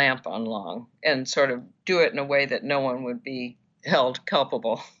drop a lamp on Lang and sort of do it in a way that no one would be held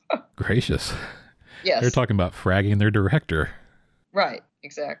culpable. Gracious. Yes. They're talking about fragging their director. Right,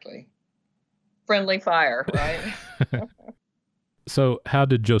 exactly. Friendly fire, right? So how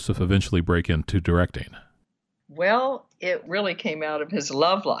did Joseph eventually break into directing? Well, it really came out of his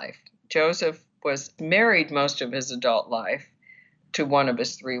love life. Joseph was married most of his adult life to one of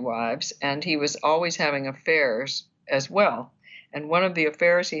his three wives, and he was always having affairs as well. And one of the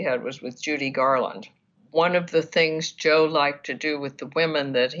affairs he had was with Judy Garland. One of the things Joe liked to do with the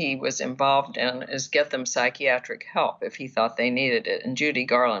women that he was involved in is get them psychiatric help if he thought they needed it. And Judy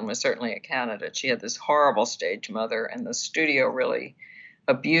Garland was certainly a candidate. She had this horrible stage mother, and the studio really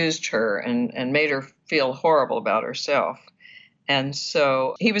abused her and made her feel horrible about herself. And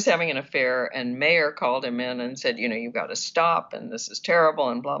so he was having an affair, and Mayer called him in and said, "You've got to stop, and this is terrible,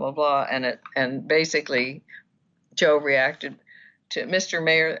 and blah, blah, blah." And basically Joe reacted to, "Mr.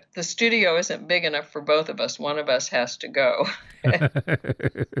 Mayer, the studio isn't big enough for both of us. One of us has to go."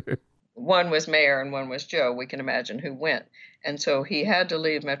 One was Mayer and one was Joe. We can imagine who went. And so he had to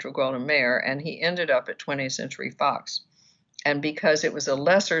leave Metro-Goldwyn-Mayer, and he ended up at 20th Century Fox. And because it was a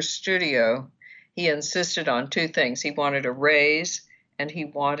lesser studio, he insisted on two things. He wanted a raise, and he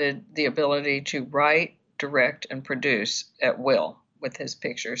wanted the ability to write, direct, and produce at will with his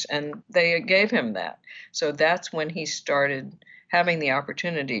pictures. And they gave him that. So that's when he started having the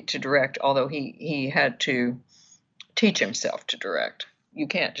opportunity to direct, although he had to teach himself to direct. You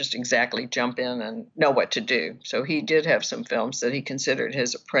can't just exactly jump in and know what to do. So he did have some films that he considered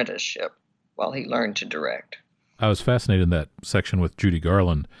his apprenticeship while he learned to direct. I was fascinated in that section with Judy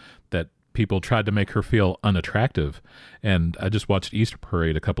Garland that people tried to make her feel unattractive. And I just watched Easter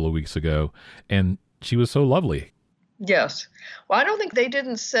Parade a couple of weeks ago, and she was so lovely. Yes. Well, I don't think they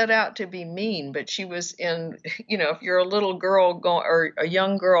didn't set out to be mean, but she was in, if you're a little girl or a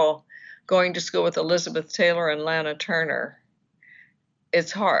young girl going to school with Elizabeth Taylor and Lana Turner,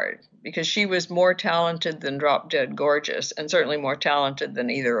 it's hard because she was more talented than Drop Dead Gorgeous, and certainly more talented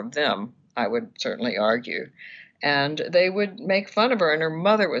than either of them, I would certainly argue. And they would make fun of her, and her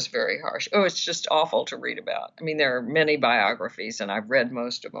mother was very harsh. Oh, it's just awful to read about. I mean, there are many biographies, and I've read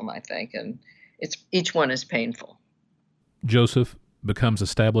most of them, I think, and each one is painful. Joseph becomes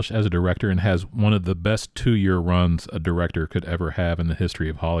established as a director and has one of the best 2-year runs a director could ever have in the history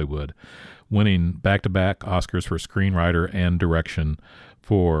of Hollywood, winning back-to-back Oscars for screenwriter and direction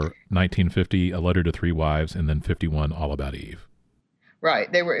for 1950, A Letter to Three Wives, and then 51, All About Eve.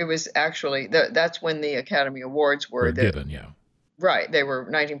 Right. It was actually, that's when the Academy Awards were given, yeah. Right. They were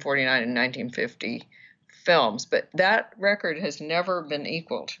 1949 and 1950 films, but that record has never been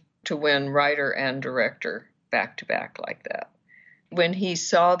equaled, to win writer and director back to back like that. When he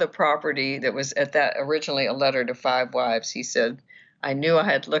saw the property that was at that originally A Letter to Five Wives, he said, "I knew I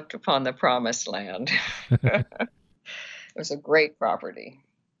had looked upon the promised land." It was a great property.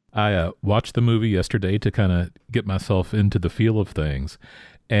 I watched the movie yesterday to kind of get myself into the feel of things.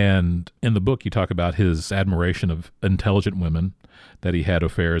 And in the book, you talk about his admiration of intelligent women that he had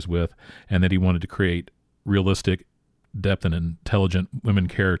affairs with, and that he wanted to create realistic, depth and intelligent women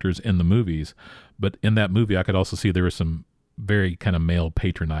characters in the movies. But in that movie, I could also see there was some very kind of male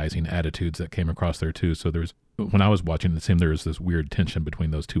patronizing attitudes that came across there too. So there's when I was watching, it seemed there was this weird tension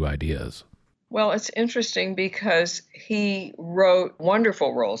between those two ideas. Well, it's interesting because he wrote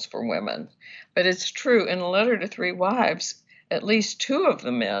wonderful roles for women. But it's true, in A Letter to Three Wives, at least two of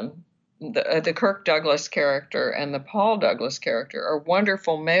the men, the Kirk Douglas character and the Paul Douglas character, are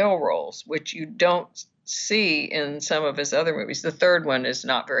wonderful male roles, which you don't see in some of his other movies. The third one is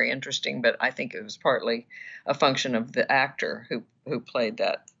not very interesting, but I think it was partly a function of the actor who played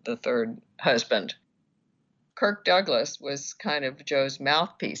the third husband. Kirk Douglas was kind of Joe's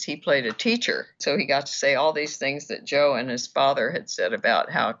mouthpiece. He played a teacher, so he got to say all these things that Joe and his father had said about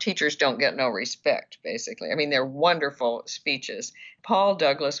how teachers don't get no respect, basically. I mean, they're wonderful speeches. Paul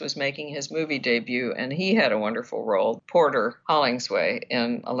Douglas was making his movie debut, and he had a wonderful role, Porter Hollingsway,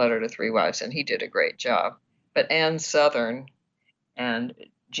 in A Letter to Three Wives, and he did a great job. But Ann Sothern and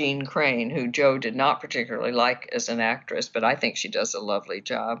Jean Crane, who Joe did not particularly like as an actress, but I think she does a lovely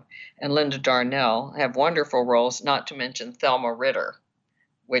job, and Linda Darnell have wonderful roles, not to mention Thelma Ritter,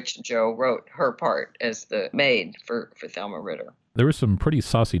 which Joe wrote her part as the maid for Thelma Ritter. There was some pretty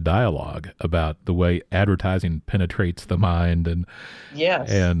saucy dialogue about the way advertising penetrates the mind. And yes.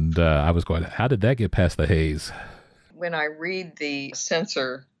 And I was going, how did that get past the haze? When I read the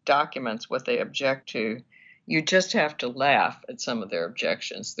censor documents, what they object to, you just have to laugh at some of their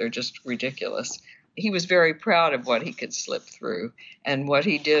objections. They're just ridiculous. He was very proud of what he could slip through. And what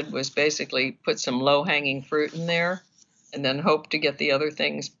he did was basically put some low-hanging fruit in there and then hope to get the other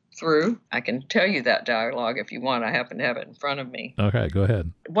things through. I can tell you that dialogue if you want. I happen to have it in front of me. Okay, go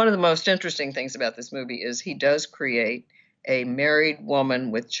ahead. One of the most interesting things about this movie is he does create a married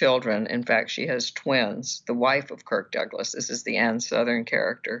woman with children. In fact, she has twins, the wife of Kirk Douglas. This is the Ann Sothern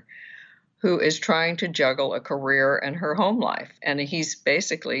character, who is trying to juggle a career and her home life. And he's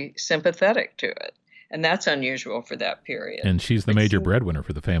basically sympathetic to it. And that's unusual for that period. And she's the major breadwinner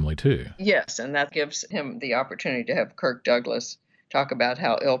for the family, too. Yes, and that gives him the opportunity to have Kirk Douglas talk about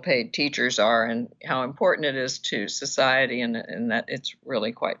how ill-paid teachers are and how important it is to society and that it's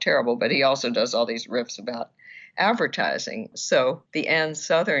really quite terrible. But he also does all these riffs about advertising. So the Ann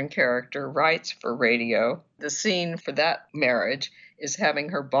Sothern character writes for radio. The scene for that marriage is having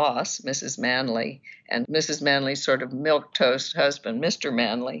her boss, Mrs. Manley, and Mrs. Manley's sort of milquetoast husband, Mr.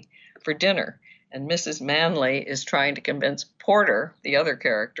 Manley, for dinner. And Mrs. Manley is trying to convince Porter, the other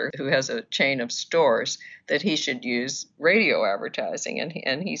character, who has a chain of stores, that he should use radio advertising.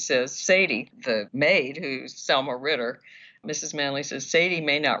 And he says, Sadie, the maid, who's Thelma Ritter, Mrs. Manley says, Sadie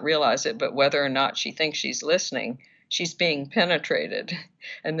may not realize it, but whether or not she thinks she's listening, she's being penetrated.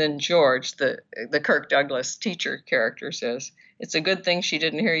 And then George, the Kirk Douglas teacher character, says, it's a good thing she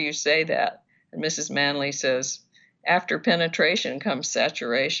didn't hear you say that. And Mrs. Manley says, after penetration comes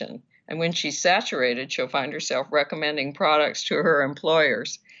saturation. And when she's saturated, she'll find herself recommending products to her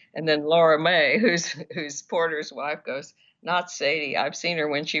employers. And then Laura May, who's Porter's wife, goes, not Sadie. I've seen her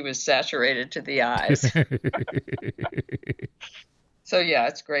when she was saturated to the eyes. So, yeah,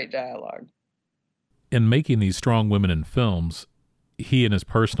 it's great dialogue. In making these strong women in films, he in his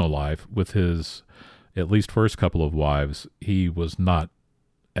personal life, with his at least first couple of wives, he was not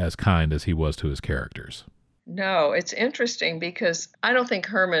as kind as he was to his characters. No, it's interesting because I don't think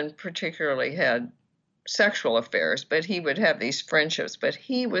Herman particularly had sexual affairs, but he would have these friendships. But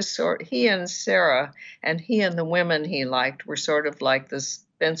he and Sarah and he and the women he liked were sort of like the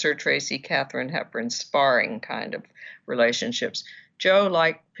Spencer Tracy, Katharine Hepburn sparring kind of relationships. Joe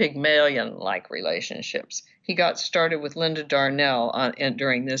liked Pygmalion-like relationships. He got started with Linda Darnell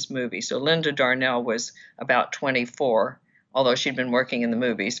during this movie. So Linda Darnell was about 24. Although she'd been working in the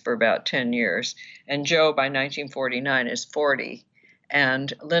movies for about 10 years. And Joe, by 1949, is 40.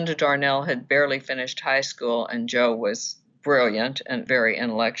 And Linda Darnell had barely finished high school, and Joe was brilliant and very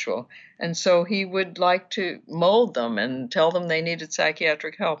intellectual. And so he would like to mold them and tell them they needed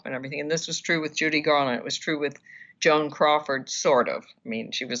psychiatric help and everything. And this was true with Judy Garland. It was true with Joan Crawford, sort of. I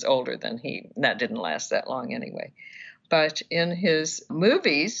mean, she was older than he. And that didn't last that long anyway. But in his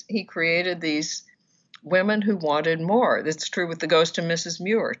movies, he created these women who wanted more. That's true with The Ghost of Mrs.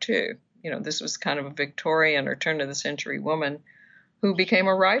 Muir, too. You know, this was kind of a Victorian or turn-of-the-century woman who became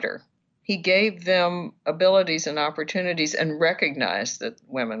a writer. He gave them abilities and opportunities and recognized that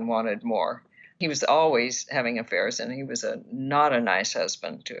women wanted more. He was always having affairs, and he was not a nice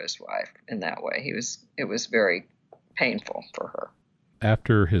husband to his wife in that way. It was very painful for her.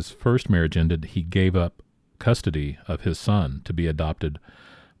 After his first marriage ended, he gave up custody of his son to be adopted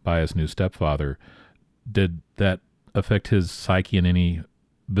by his new stepfather. Did that affect his psyche in any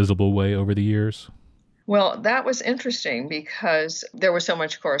visible way over the years? Well, that was interesting because there was so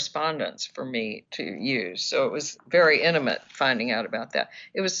much correspondence for me to use. So it was very intimate finding out about that.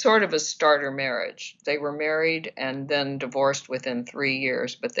 It was sort of a starter marriage. They were married and then divorced within 3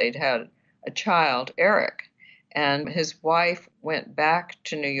 years, but they'd had a child, Eric. And his wife went back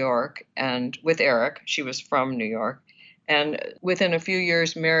to New York and with Eric, she was from New York, and within a few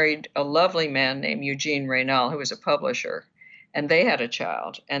years married a lovely man named Eugene Reynal, who was a publisher, and they had a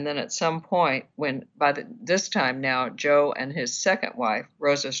child. And then at some point, when this time now, Joe and his second wife,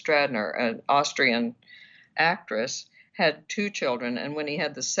 Rosa Stradner, an Austrian actress, had 2 children. And when he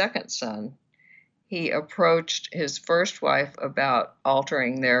had the second son, he approached his first wife about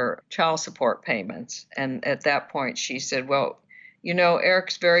altering their child support payments. And at that point, she said, well,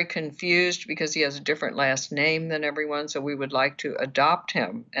 Eric's very confused because he has a different last name than everyone, so we would like to adopt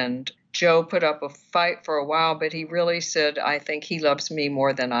him. And Joe put up a fight for a while, but he really said, I think he loves me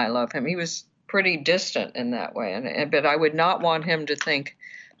more than I love him. He was pretty distant in that way, but I would not want him to think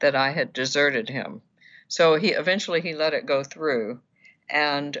that I had deserted him. So he eventually let it go through,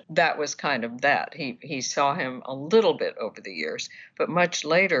 and that was kind of that. He saw him a little bit over the years, but much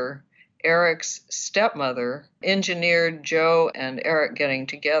later, Eric's stepmother engineered Joe and Eric getting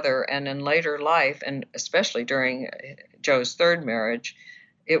together, and in later life, and especially during Joe's third marriage,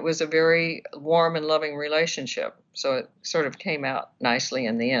 it was a very warm and loving relationship. So it sort of came out nicely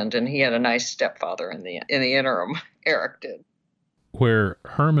in the end, and he had a nice stepfather in the interim. Eric did. Where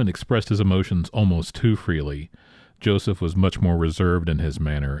Herman expressed his emotions almost too freely, Joseph was much more reserved in his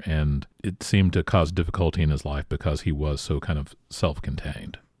manner, and it seemed to cause difficulty in his life because he was so kind of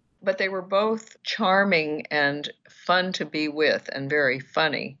self-contained. But they were both charming and fun to be with and very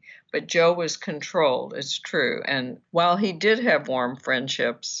funny. But Joe was controlled, it's true. And while he did have warm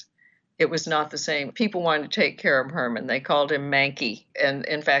friendships, it was not the same. People wanted to take care of Herman. They called him Manky. And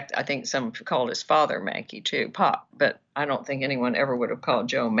in fact, I think some called his father Manky too, Pop. But I don't think anyone ever would have called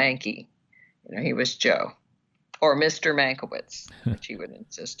Joe Manky. He was Joe. Or Mr. Mankiewicz, which he would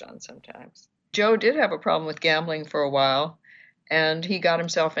insist on sometimes. Joe did have a problem with gambling for a while, and he got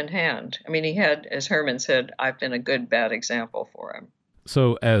himself in hand. I mean, he had, as Herman said, I've been a good, bad example for him.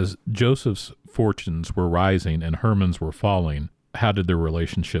 So as Joseph's fortunes were rising and Herman's were falling, how did their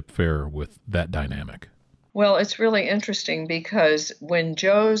relationship fare with that dynamic? Well, it's really interesting because when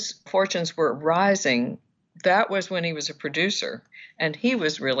Joe's fortunes were rising, that was when he was a producer, and he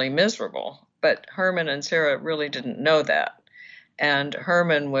was really miserable. But Herman and Sarah really didn't know that. And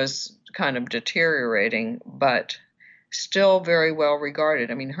Herman was kind of deteriorating, but still very well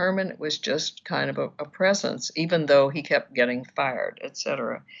regarded. I mean, Herman was just kind of a presence, even though he kept getting fired,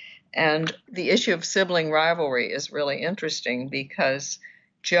 etc. And the issue of sibling rivalry is really interesting because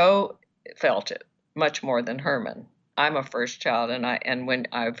Joe felt it much more than Herman. I'm a first child, and when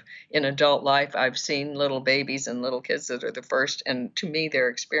in adult life, I've seen little babies and little kids that are the first, and to me, their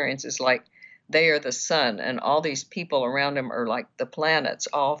experience is like they are the sun, and all these people around them are like the planets,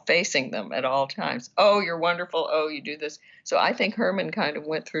 all facing them at all times. Oh, you're wonderful. Oh, you do this. So I think Herman kind of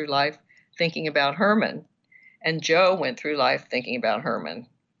went through life thinking about Herman, and Joe went through life thinking about Herman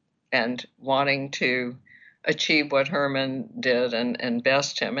and wanting to achieve what Herman did and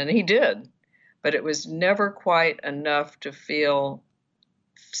best him, and he did. But it was never quite enough to feel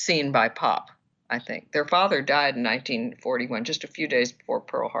seen by Pop, I think. Their father died in 1941, just a few days before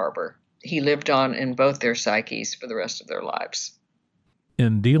Pearl Harbor. He lived on in both their psyches for the rest of their lives.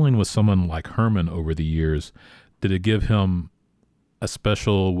 In dealing with someone like Herman over the years, did it give him a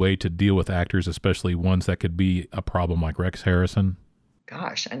special way to deal with actors, especially ones that could be a problem like Rex Harrison?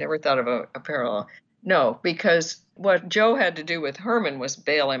 Gosh, I never thought of a parallel. No, because what Joe had to do with Herman was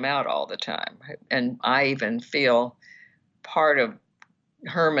bail him out all the time. And I even feel part of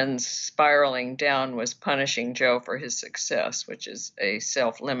Herman's spiraling down was punishing Joe for his success, which is a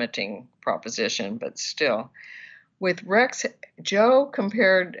self-limiting proposition, but still. With Rex, Joe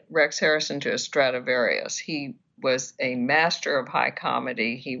compared Rex Harrison to a Stradivarius. He was a master of high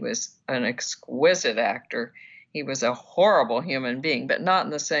comedy. He was an exquisite actor. He was a horrible human being, but not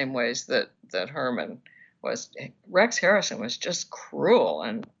in the same ways that Herman was. Rex Harrison was just cruel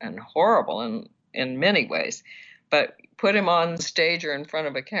and horrible in many ways. But put him on stage or in front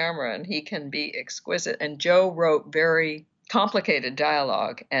of a camera, and he can be exquisite. And Joe wrote very complicated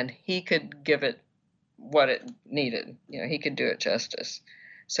dialogue, and he could give it what it needed. He could do it justice.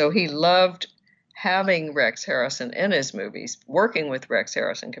 So he loved having Rex Harrison in his movies. Working with Rex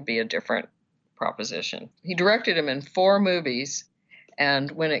Harrison could be a different proposition. He directed him in 4 movies,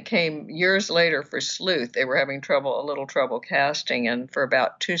 and when it came years later for Sleuth, they were having a little trouble casting, and for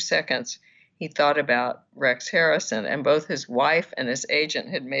about 2 seconds, he thought about Rex Harrison, and both his wife and his agent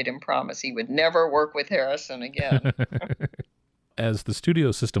had made him promise he would never work with Harrison again. As the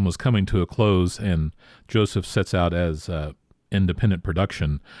studio system was coming to a close and Joseph sets out as independent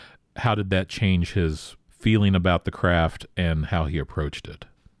production, how did that change his feeling about the craft and how he approached it?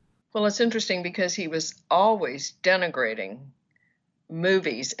 Well, it's interesting because he was always denigrating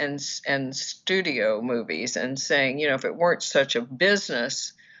movies and studio movies and saying, if it weren't such a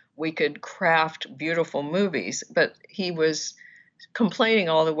business, we could craft beautiful movies. But he was complaining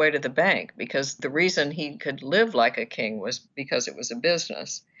all the way to the bank because the reason he could live like a king was because it was a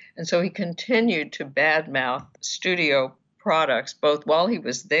business. And so he continued to badmouth studio products both while he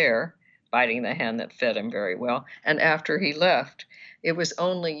was there, biting the hand that fed him very well, and after he left. It was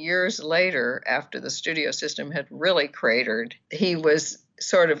only years later, after the studio system had really cratered, he was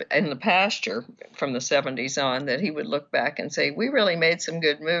sort of in the pasture from the 70s on, that he would look back and say, we really made some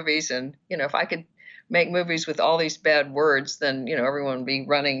good movies. And, if I could make movies with all these bad words, then, everyone would be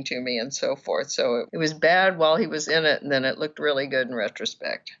running to me and so forth. So it was bad while he was in it, and then it looked really good in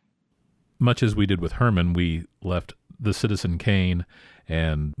retrospect. Much as we did with Herman, we left The Citizen Kane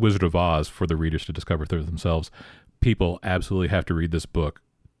and Wizard of Oz for the readers to discover for themselves. People absolutely have to read this book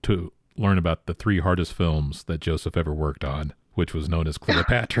to learn about the 3 hardest films that Joseph ever worked on, which was known as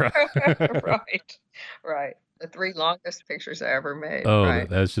Cleopatra. Right. The 3 longest pictures I ever made. Oh, right.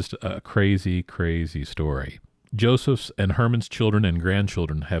 That's just a crazy, crazy story. Joseph's and Herman's children and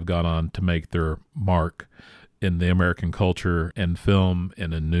grandchildren have gone on to make their mark in the American culture and film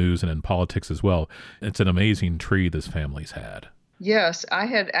and in news and in politics as well. It's an amazing tree this family's had. Yes, I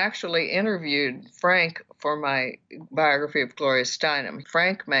had actually interviewed Frank for my biography of Gloria Steinem.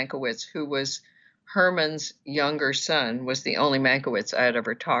 Frank Mankiewicz, who was Herman's younger son, was the only Mankiewicz I had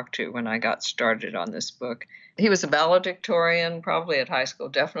ever talked to when I got started on this book. He was a valedictorian, probably at high school,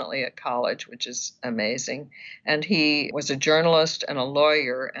 definitely at college, which is amazing. And he was a journalist and a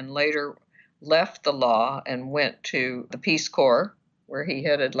lawyer, and later left the law and went to the Peace Corps, where he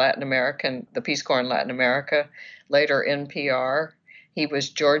headed the Peace Corps in Latin America, later NPR. He was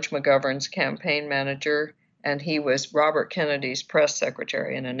George McGovern's campaign manager, and he was Robert Kennedy's press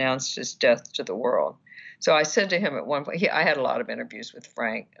secretary and announced his death to the world. So I said to him at one point, I had a lot of interviews with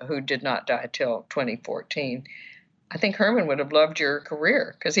Frank, who did not die till 2014. I think Herman would have loved your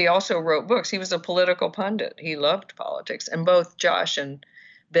career because he also wrote books. He was a political pundit. He loved politics. And both Josh and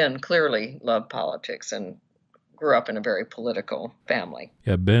Ben clearly loved politics and grew up in a very political family.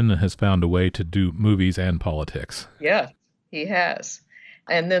 Yeah, Ben has found a way to do movies and politics. Yeah, he has.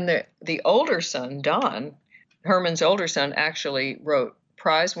 And then the older son, Don, Herman's older son, actually wrote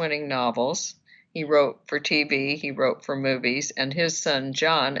prize-winning novels. He wrote for TV, he wrote for movies, and his son,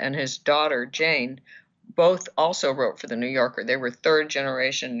 John, and his daughter, Jane, both also wrote for The New Yorker. They were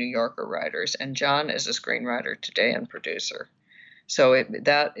third-generation New Yorker writers, and John is a screenwriter today and producer. So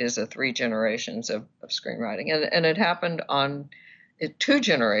that is 3 generations of screenwriting. And it happened on 2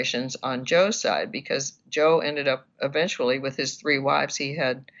 generations on Joe's side, because Joe ended up eventually with his 3 wives. He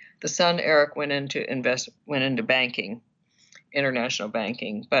had the son, Eric, went into banking, international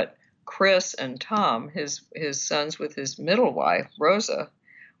banking. But Chris and Tom, his sons with his middle wife, Rosa,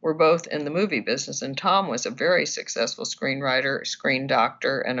 were both in the movie business. And Tom was a very successful screenwriter, screen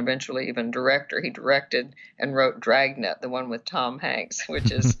doctor, and eventually even director. He directed and wrote Dragnet, the one with Tom Hanks,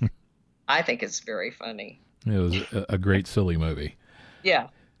 which is, I think it's very funny. It was a great, silly movie. Yeah.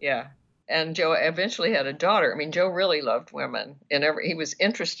 And Joe eventually had a daughter. I mean, Joe really loved women, and he was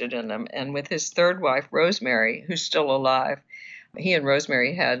interested in them. And with his 3rd wife, Rosemary, who's still alive, he and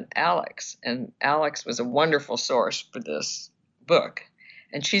Rosemary had Alex. And Alex was a wonderful source for this book.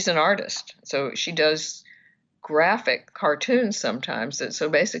 And she's an artist, so she does graphic cartoons sometimes. So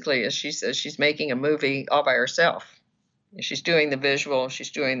basically, as she says, she's making a movie all by herself. She's doing the visual,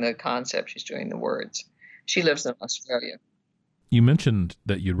 she's doing the concept, she's doing the words. She lives in Australia. You mentioned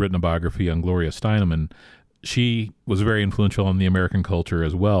that you'd written a biography on Gloria Steinem, and she was very influential on the American culture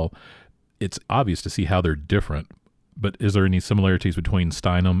as well. It's obvious to see how they're different, but is there any similarities between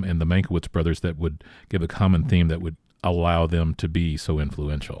Steinem and the Mankiewicz brothers that would give a common theme that would allow them to be so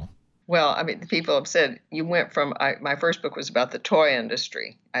influential? Well, I mean, people have said you went from, my first book was about the toy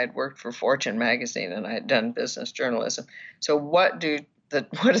industry. I had worked for Fortune magazine and I had done business journalism. So what does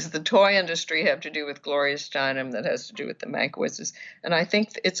the toy industry have to do with Gloria Steinem that has to do with the Mankiewiczes? And I think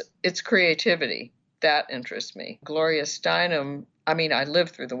it's creativity. That interests me. Gloria Steinem, I mean, I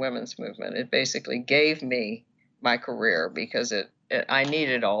lived through the women's movement. It basically gave me my career because I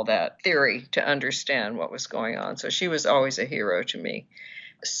needed all that theory to understand what was going on. So she was always a hero to me.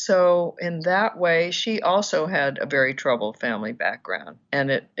 So in that way, she also had a very troubled family background, and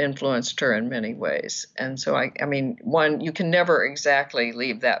it influenced her in many ways. And so I mean, one, you can never exactly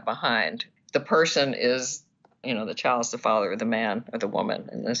leave that behind. The person is, the child is the father of the man or the woman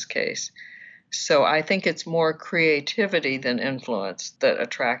in this case. So I think it's more creativity than influence that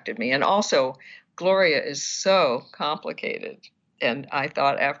attracted me. And also, Gloria is so complicated. And I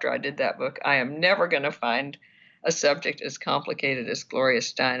thought after I did that book, I am never going to find a subject as complicated as Gloria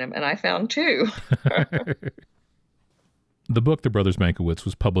Steinem, and I found two. The book, The Brothers Mankiewicz,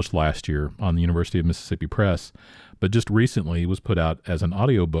 was published last year on the University of Mississippi Press, but just recently was put out as an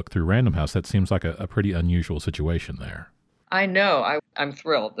audiobook through Random House. That seems like a pretty unusual situation there. I know. I'm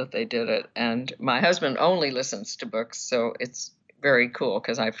thrilled that they did it, and my husband only listens to books, so it's very cool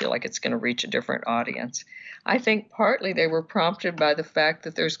because I feel like it's going to reach a different audience. I think partly they were prompted by the fact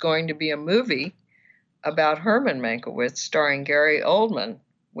that there's going to be a movie about Herman Mankiewicz starring Gary Oldman,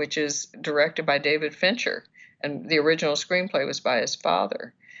 which is directed by David Fincher. And the original screenplay was by his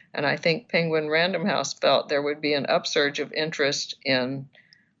father. And I think Penguin Random House felt there would be an upsurge of interest in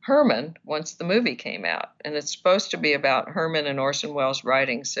Herman once the movie came out. And it's supposed to be about Herman and Orson Welles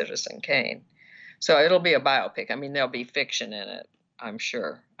writing Citizen Kane. So it'll be a biopic. I mean, there'll be fiction in it, I'm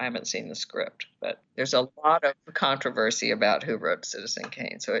sure. I haven't seen the script, but there's a lot of controversy about who wrote Citizen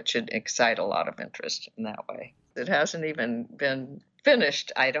Kane, so it should excite a lot of interest in that way. It hasn't even been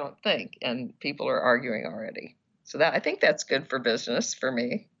finished, I don't think, and people are arguing already. So I think that's good for business for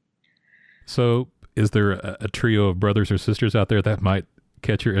me. So is there a trio of brothers or sisters out there that might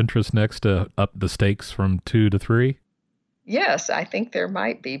catch your interest next to up the stakes from 2 to 3? Yes, I think there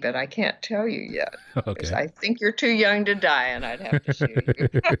might be, but I can't tell you yet. Okay. I think you're too young to die, and I'd have to shoot you.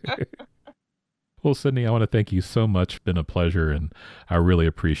 Well, Sydney, I want to thank you so much. It's been a pleasure, and I really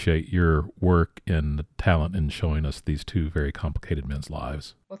appreciate your work and talent in showing us these two very complicated men's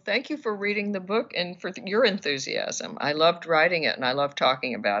lives. Well, thank you for reading the book and for your enthusiasm. I loved writing it, and I love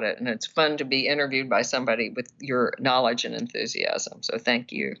talking about it, and it's fun to be interviewed by somebody with your knowledge and enthusiasm. So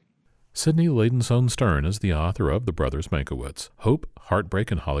thank you. Sidney Leydonsohn Stern is the author of The Brothers Mankiewicz, Hope, Heartbreak,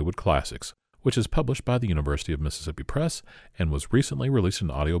 and Hollywood Classics, which is published by the University of Mississippi Press and was recently released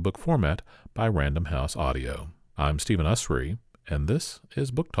in audiobook format by Random House Audio. I'm Stephen Usry, and this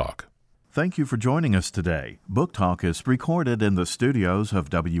is Book Talk. Thank you for joining us today. Book Talk is recorded in the studios of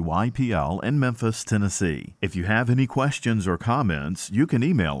WYPL in Memphis, Tennessee. If you have any questions or comments, you can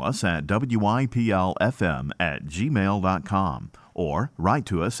email us at wyplfm@gmail.com or write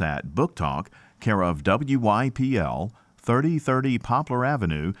to us at Book Talk, care of WYPL, 3030 Poplar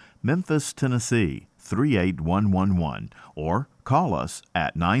Avenue, Memphis, Tennessee, 38111, or call us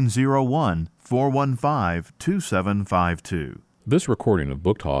at 901-415-2752. This recording of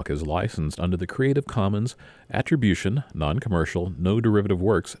Book Talk is licensed under the Creative Commons Attribution, Non-Commercial, No Derivative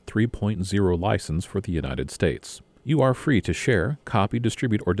Works 3.0 license for the United States. You are free to share, copy,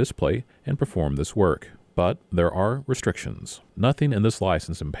 distribute, or display and perform this work, but there are restrictions. Nothing in this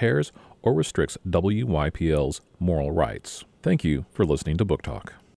license impairs or restricts WYPL's moral rights. Thank you for listening to Book Talk.